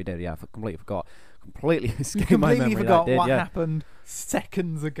 Oh, sorry, we did. Yeah, I completely forgot. Completely escaped my memory. Forgot what happened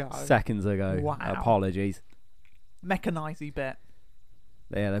seconds ago. Wow. Apologies. Mechanized bit.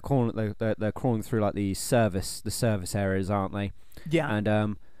 Yeah, they're crawling through like the service areas, aren't they? Yeah.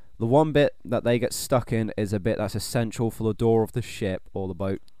 And the one bit that they get stuck in is a bit that's essential for the door of the ship or the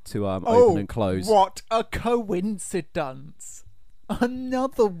boat to open and close. What a coincidence!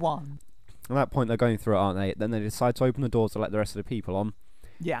 Another one. At that point, they're going through it, aren't they? Then they decide to open the doors to let the rest of the people on.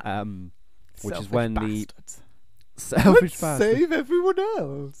 Yeah. Which is Selfish when bastards. the selfish Let's bastard. save everyone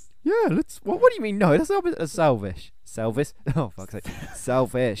else. Yeah, let's. What do you mean? No, that's not a bit selfish. Selfish? Oh, fuck's sake.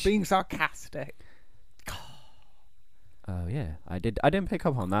 Selfish. Being sarcastic. Oh yeah, I didn't pick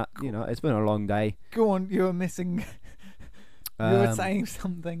up on that. You know, it's been a long day. Go on, you were missing. You were saying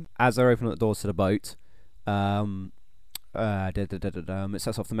something. As they're opening the doors to the boat, it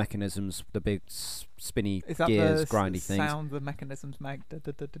sets off the mechanisms, the big spinny Is that gears, the grindy things. sound the mechanisms make?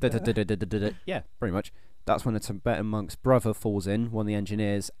 Yeah, pretty much. That's when the Tibetan monk's brother falls in, one of the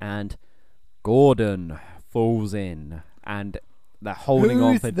engineers, and Gordon falls in, and they're holding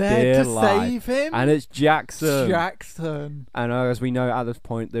on Who's for there dear to life. save him? And it's Jackson. Jackson. And as we know at this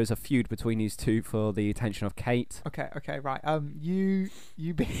point, there's a feud between these two for the attention of Kate. Okay, right. You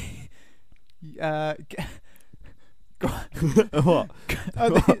be. What?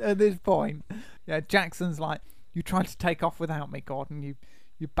 At this point, yeah, Jackson's like, you tried to take off without me, Gordon. You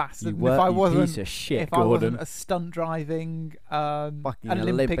bastard. You And if I you wasn't, piece of shit, if I Gordon. wasn't a stunt driving Fucking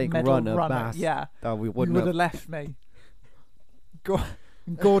Olympic medal runner, bass. yeah, Oh, we you wouldn't would have have. left me.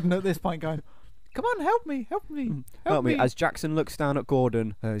 Gordon at this point going, come on, help me, help me. As Jackson looks down at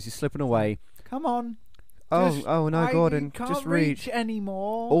Gordon as he's slipping away. Come on. Oh no, Gordon, can't just reach reach.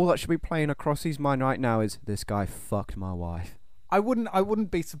 anymore. All that should be playing across his mind right now is this guy fucked my wife. I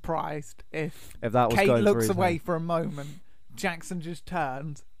wouldn't be surprised if If that was Kate going through looks his away head. for a moment, Jackson just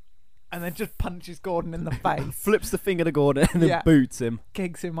turns, and then just punches Gordon in the face, Flips the finger to Gordon and then Yeah. boots him.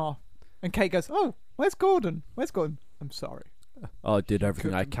 kicks him off, and Kate goes, "Oh, where's Gordon? Where's Gordon? I'm sorry." I did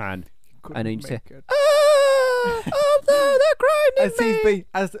everything I can. Couldn't And then you say, make it. oh, they're As grinding me.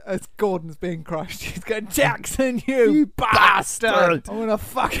 as Gordon's being crushed, he's going, "Jackson, you, You bastard! bastard! I'm gonna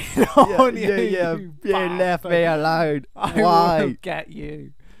fucking on you. You You left me bastard. alone. I Why? will get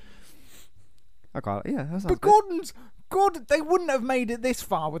you." I can't. Yeah, that sounds But good. Gordon, they wouldn't have made it this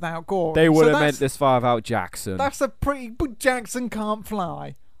far without Gordon. They would So have that's- meant this far without Jackson. That's a pretty. But Jackson can't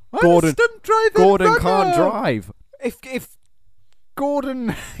fly. Gordon- I'm a stunt driving Gordon runner. can't drive. If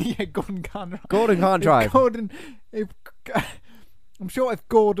Gordon, yeah, Gordon can't drive. Gordon can't If drive. Gordon, if I'm sure if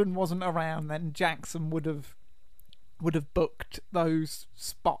Gordon wasn't around, then Jackson would have booked those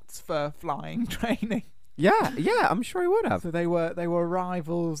spots for flying training. Yeah, I'm sure he would have. So they were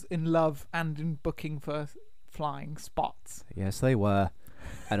rivals in love and in booking for flying spots. Yes, they were.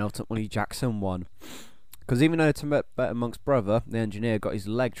 And ultimately, Jackson won. Because even though Tibetan Monk's brother, the engineer, got his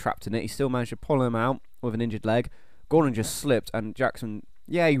leg trapped in it, he still managed to pull him out with an injured leg. Gordon just slipped, and Jackson,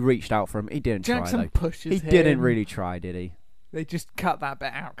 yeah, he reached out for him. He didn't Jackson try, though. pushes He him. didn't really try, did he? They just cut that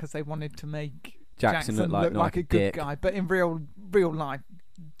bit out because they wanted to make Jackson looked like a a good dick. guy. But in real life,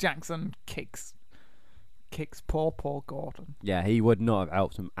 Jackson kicks poor Gordon. Yeah, he would not have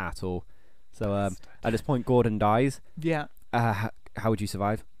helped him at all. So at this point, Gordon dies. Yeah. How would you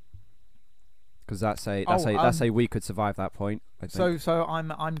survive? Because that's a we could survive that point. I think. So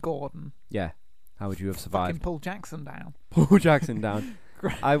I'm Gordon. Yeah. How would you have Fucking survived? pull Jackson down. Pull Jackson down.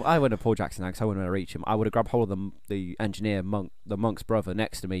 I wouldn't have pulled Jackson down because I wouldn't have reached him. I would have grabbed hold of the engineer monk, the monk's brother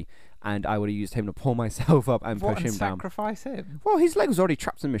next to me, and I would have used him to pull myself up and push him down. Sacrifice him. Well, his leg was already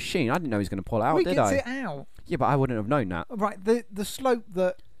trapped in the machine. I didn't know he was going to pull it out, He did gets I? it out. Yeah, but I wouldn't have known that. Right. The slope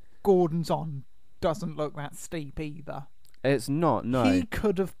that Gordon's on doesn't look that steep either. It's not. No. He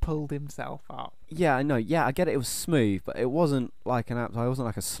could have pulled himself up. Yeah, I know. Yeah, I get it. It was smooth, but it wasn't like it wasn't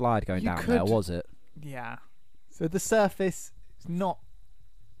like a slide going down there, was it? Yeah. So the surface is not.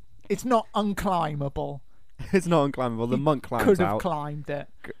 It's not unclimbable. It's not unclimbable. The monk climbs Could have out. climbed it.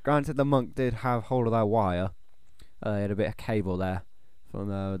 Granted, the monk did have hold of that wire. He had a bit of cable there from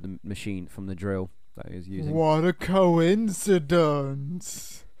the machine, from the drill that he was using. What a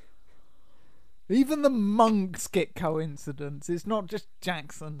coincidence! Even the monks get coincidence. It's not just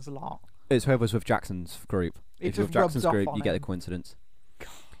Jackson's lot. It's whoever's with Jackson's group. It If you're with just rubs Jackson's off group, on you get the him. coincidence.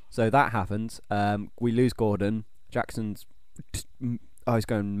 So that happens. We lose Gordon. Jackson's he's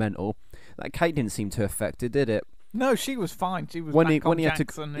going mental. Like Kate didn't seem too affected, did it? No, she was fine. She was When back he- when on he had to-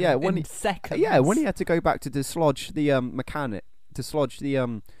 Jackson yeah, in, when in he- seconds. Yeah, when he had to go back to dislodge the mechanic, dislodge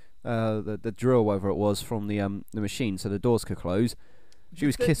the drill, whatever it was, from the machine, so the doors could close. She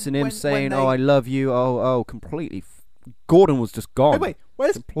was kissing him, saying, "Oh, I love you." Oh, completely. Gordon was just gone. Hey, wait,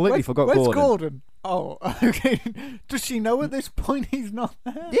 where's Completely forgot where's Gordon. Gordon? Oh, okay. Does she know at this point he's not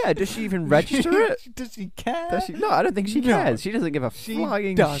there? Yeah, does she even register it? Does she care? Does she? No, I don't think she No. cares. She doesn't give a She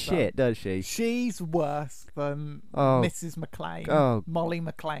flying doesn't. shit, does she? She's worse than Oh. Mrs. McLean. Oh. Molly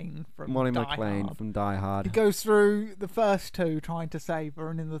McLean from Molly Die McLean Hard. from Die Hard. He goes through the first two trying to save her,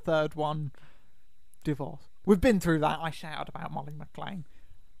 and in the third one, divorce. We've been through that. I shouted about Molly McLean.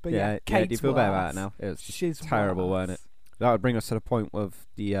 But Yeah, Kate's do you feel better about worse. it now? It was just She's terrible, worse. weren't it? That would bring us to the point of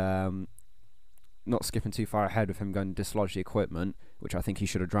the not skipping too far ahead with him going to dislodge the equipment, which I think he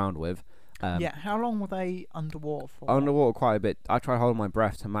should have drowned with. Yeah, how long were they underwater for? Underwater quite a bit. I tried holding my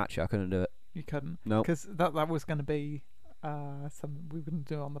breath to match it. I couldn't do it. You couldn't? No. Because that was going to be something we were going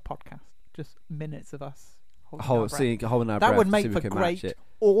to do on the podcast. Just minutes of us holding our breath. Holding our That breath would to make see if for we can great match it.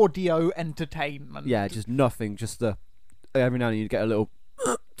 audio entertainment. Yeah, just nothing. Just every now and then you'd get a little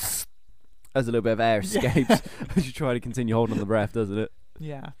as a little bit of air escapes as you try to continue holding on the breath, doesn't it?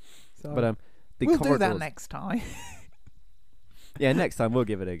 Yeah. So But we'll do that next time. Yeah, next time we'll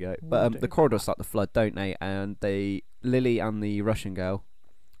give it a go. But the corridors start to flood, don't they? And Lily and the Russian girl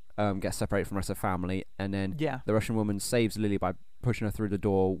get separated from the rest of the family, and then the Russian woman saves Lily by pushing her through the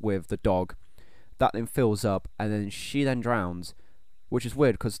door with the dog. That then fills up, and then she then drowns, which is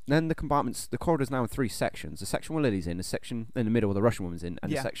weird because then the corridor's now in 3 sections. The section where Lily's in, the section in the middle where the Russian woman's in,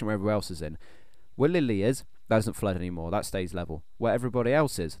 and the section where everyone else is in. Where Lily is, that doesn't flood anymore. That stays level. Where everybody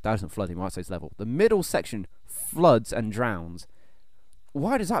else is, that doesn't flood anymore. That stays level. The middle section floods and drowns.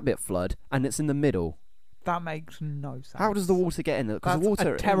 Why does that bit flood and it's in the middle? That makes no sense. How does the water get in there? That's the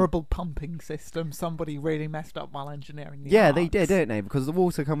water a terrible pumping system. Somebody really messed up while engineering the they did, didn't they? Because the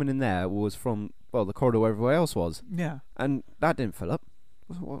water coming in there was from, the corridor where everywhere else was. Yeah. And that didn't fill up.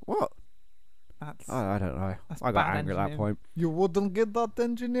 What? I don't know. I got angry at that point. You wouldn't get that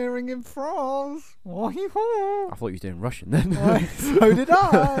engineering in France. I thought you was doing Russian then. So did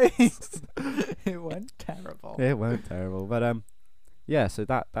I. It went terrible. It went terrible. But yeah, so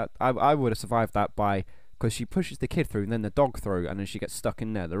that I would have survived that because she pushes the kid through and then the dog through and then she gets stuck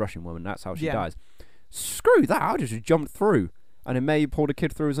in there, the Russian woman. That's how she dies. Screw that! I just jumped through and then maybe pulled the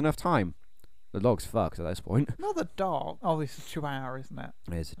kid through as enough time. The dog's fucked at this point. Not the dog. Oh, it's a chihuahua, isn't it?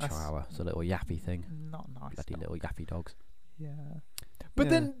 It is a chihuahua. It's a little yappy thing. Not nice. Bloody little yappy dogs. Yeah. But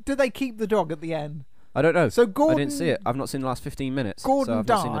then, do they keep the dog at the end? I don't know. So Gordon, I didn't see it. I've not seen the last 15 minutes. Gordon so I've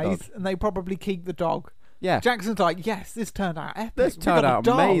not seen the dog. dies, and they probably keep the dog. Yeah. Jackson's like, yes, this turned out epic. This turned out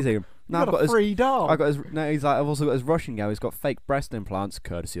amazing. Now I've got a free dog. He's like, I've also got his Russian girl. He's got fake breast implants,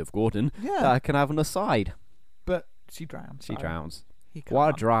 courtesy of Gordon. Yeah. That I can have on the side. But she drowns. She drowns. Why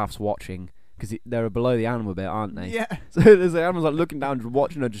are giraffes watching? Because they're below the animal bit, aren't they? Yeah. So there's the animals like looking down, just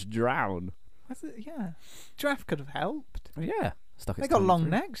watching her just drown. Yeah. Giraffe could have helped. Oh, yeah. They got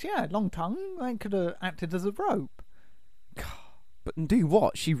long necks, long tongue. They could have acted as a rope. But do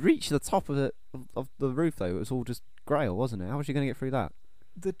what? She reached the top of the roof though. It was all just grail, wasn't it? How was she going to get through that?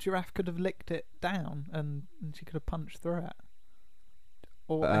 The giraffe could have licked it down, and she could have punched through it.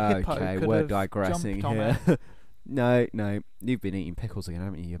 Or a hippo could we're have digressing jumped here. on it. No, you've been eating pickles again,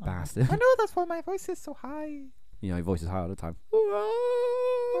 haven't you, you bastard? I know, that's why my voice is so high. You know, your voice is high all the time.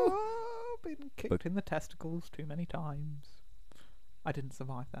 Been kicked in the testicles too many times. I didn't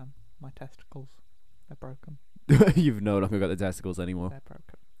survive them. My testicles, they're broken. You've no longer got the testicles anymore. They're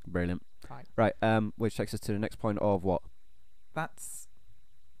broken. Brilliant. Right. Which takes us to the next point of what? That's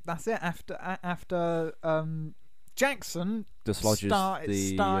it. After Jackson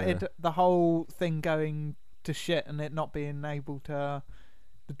started the whole thing going to shit and it not being able to,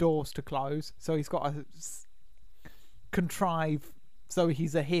 the doors to close. So he's got to contrive. So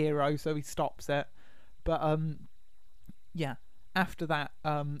he's a hero. So he stops it. But yeah. After that,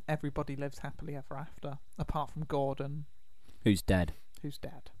 everybody lives happily ever after, apart from Gordon, who's dead.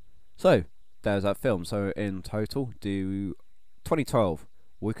 So there's that film. So in total, 2012,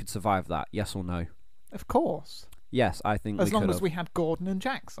 we could survive that? Yes or no? Of course. Yes, I think as long as we had Gordon and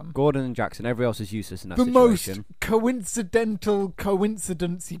Jackson. Everybody else is useless in that situation. The most coincidental,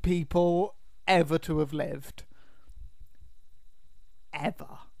 coincidency people ever to have lived.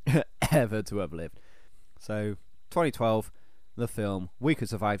 Ever to have lived. So 2012. The film, we could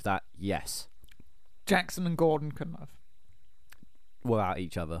survive that, yes. Jackson and Gordon couldn't have. Without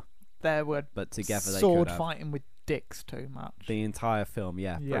each other. But together they could sword have. fighting with dicks too much. The entire film,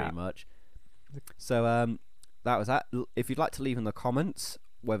 yeah. Pretty much. So that was that. If you'd like to leave in the comments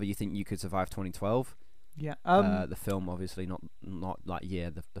whether you think you could survive 2012. Yeah. The film, obviously, not like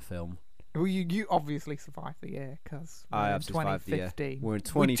the film. Well, you obviously survived the year because I have survived the year. We're in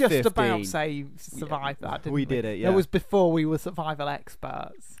 2015. We just about survived that, didn't we? We did it, yeah. It was before we were survival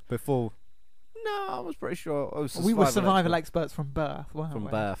experts. No, I was pretty sure. We were survival experts from birth, weren't we?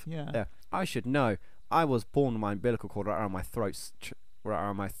 From birth, yeah. I should know. I was born with my umbilical cord right around my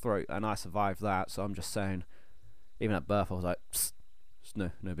throat, and I survived that. So I'm just saying, even at birth, I was like,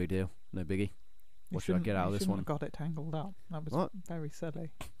 no big deal, no biggie. What should I get out of this one? Got it tangled up. That was very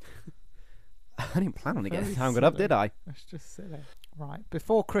silly. I didn't plan on it getting Very tangled up, silly. did I? That's just silly. Right,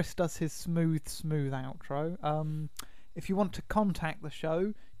 before Chris does his smooth outro, if you want to contact the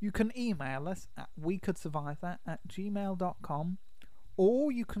show, you can email us at wecouldssurvivethat@gmail.com,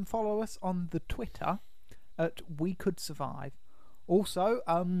 or you can follow us on the Twitter at WeCouldSurvive. Also,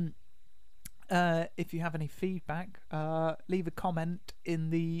 if you have any feedback, leave a comment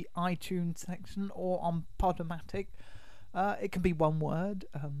in the iTunes section or on Podomatic. It can be one word.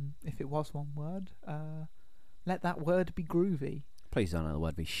 If it was one word, let that word be groovy. Please don't let the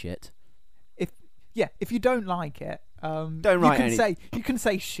word be shit. If you don't like it, Don't write you can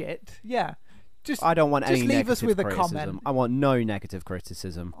say shit. Yeah, I don't want any leave us negative with a criticism. comment. I want no negative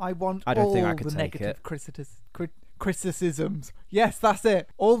criticism. I don't all think I all could the take negative criticisms. Yes, that's it.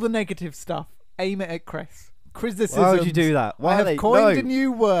 All the negative stuff. Aim it at Chris. Criticisms. Why would you do that? Why I have coined a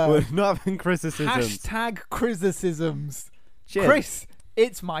new word. We're not having criticisms. Hashtag criticisms. Cheers. Chris,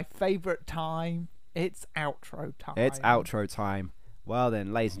 it's my favourite time. It's outro time. It's outro time. Well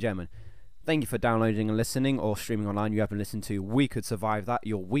then, ladies and gentlemen, thank you for downloading and listening or streaming online. You have been listening to We Could Survive That,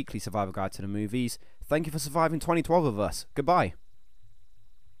 your weekly survival guide to the movies. Thank you for surviving 2012 of us. Goodbye.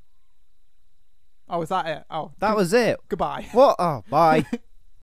 Oh, is that it? Oh, That was it. Goodbye. What? Oh, bye.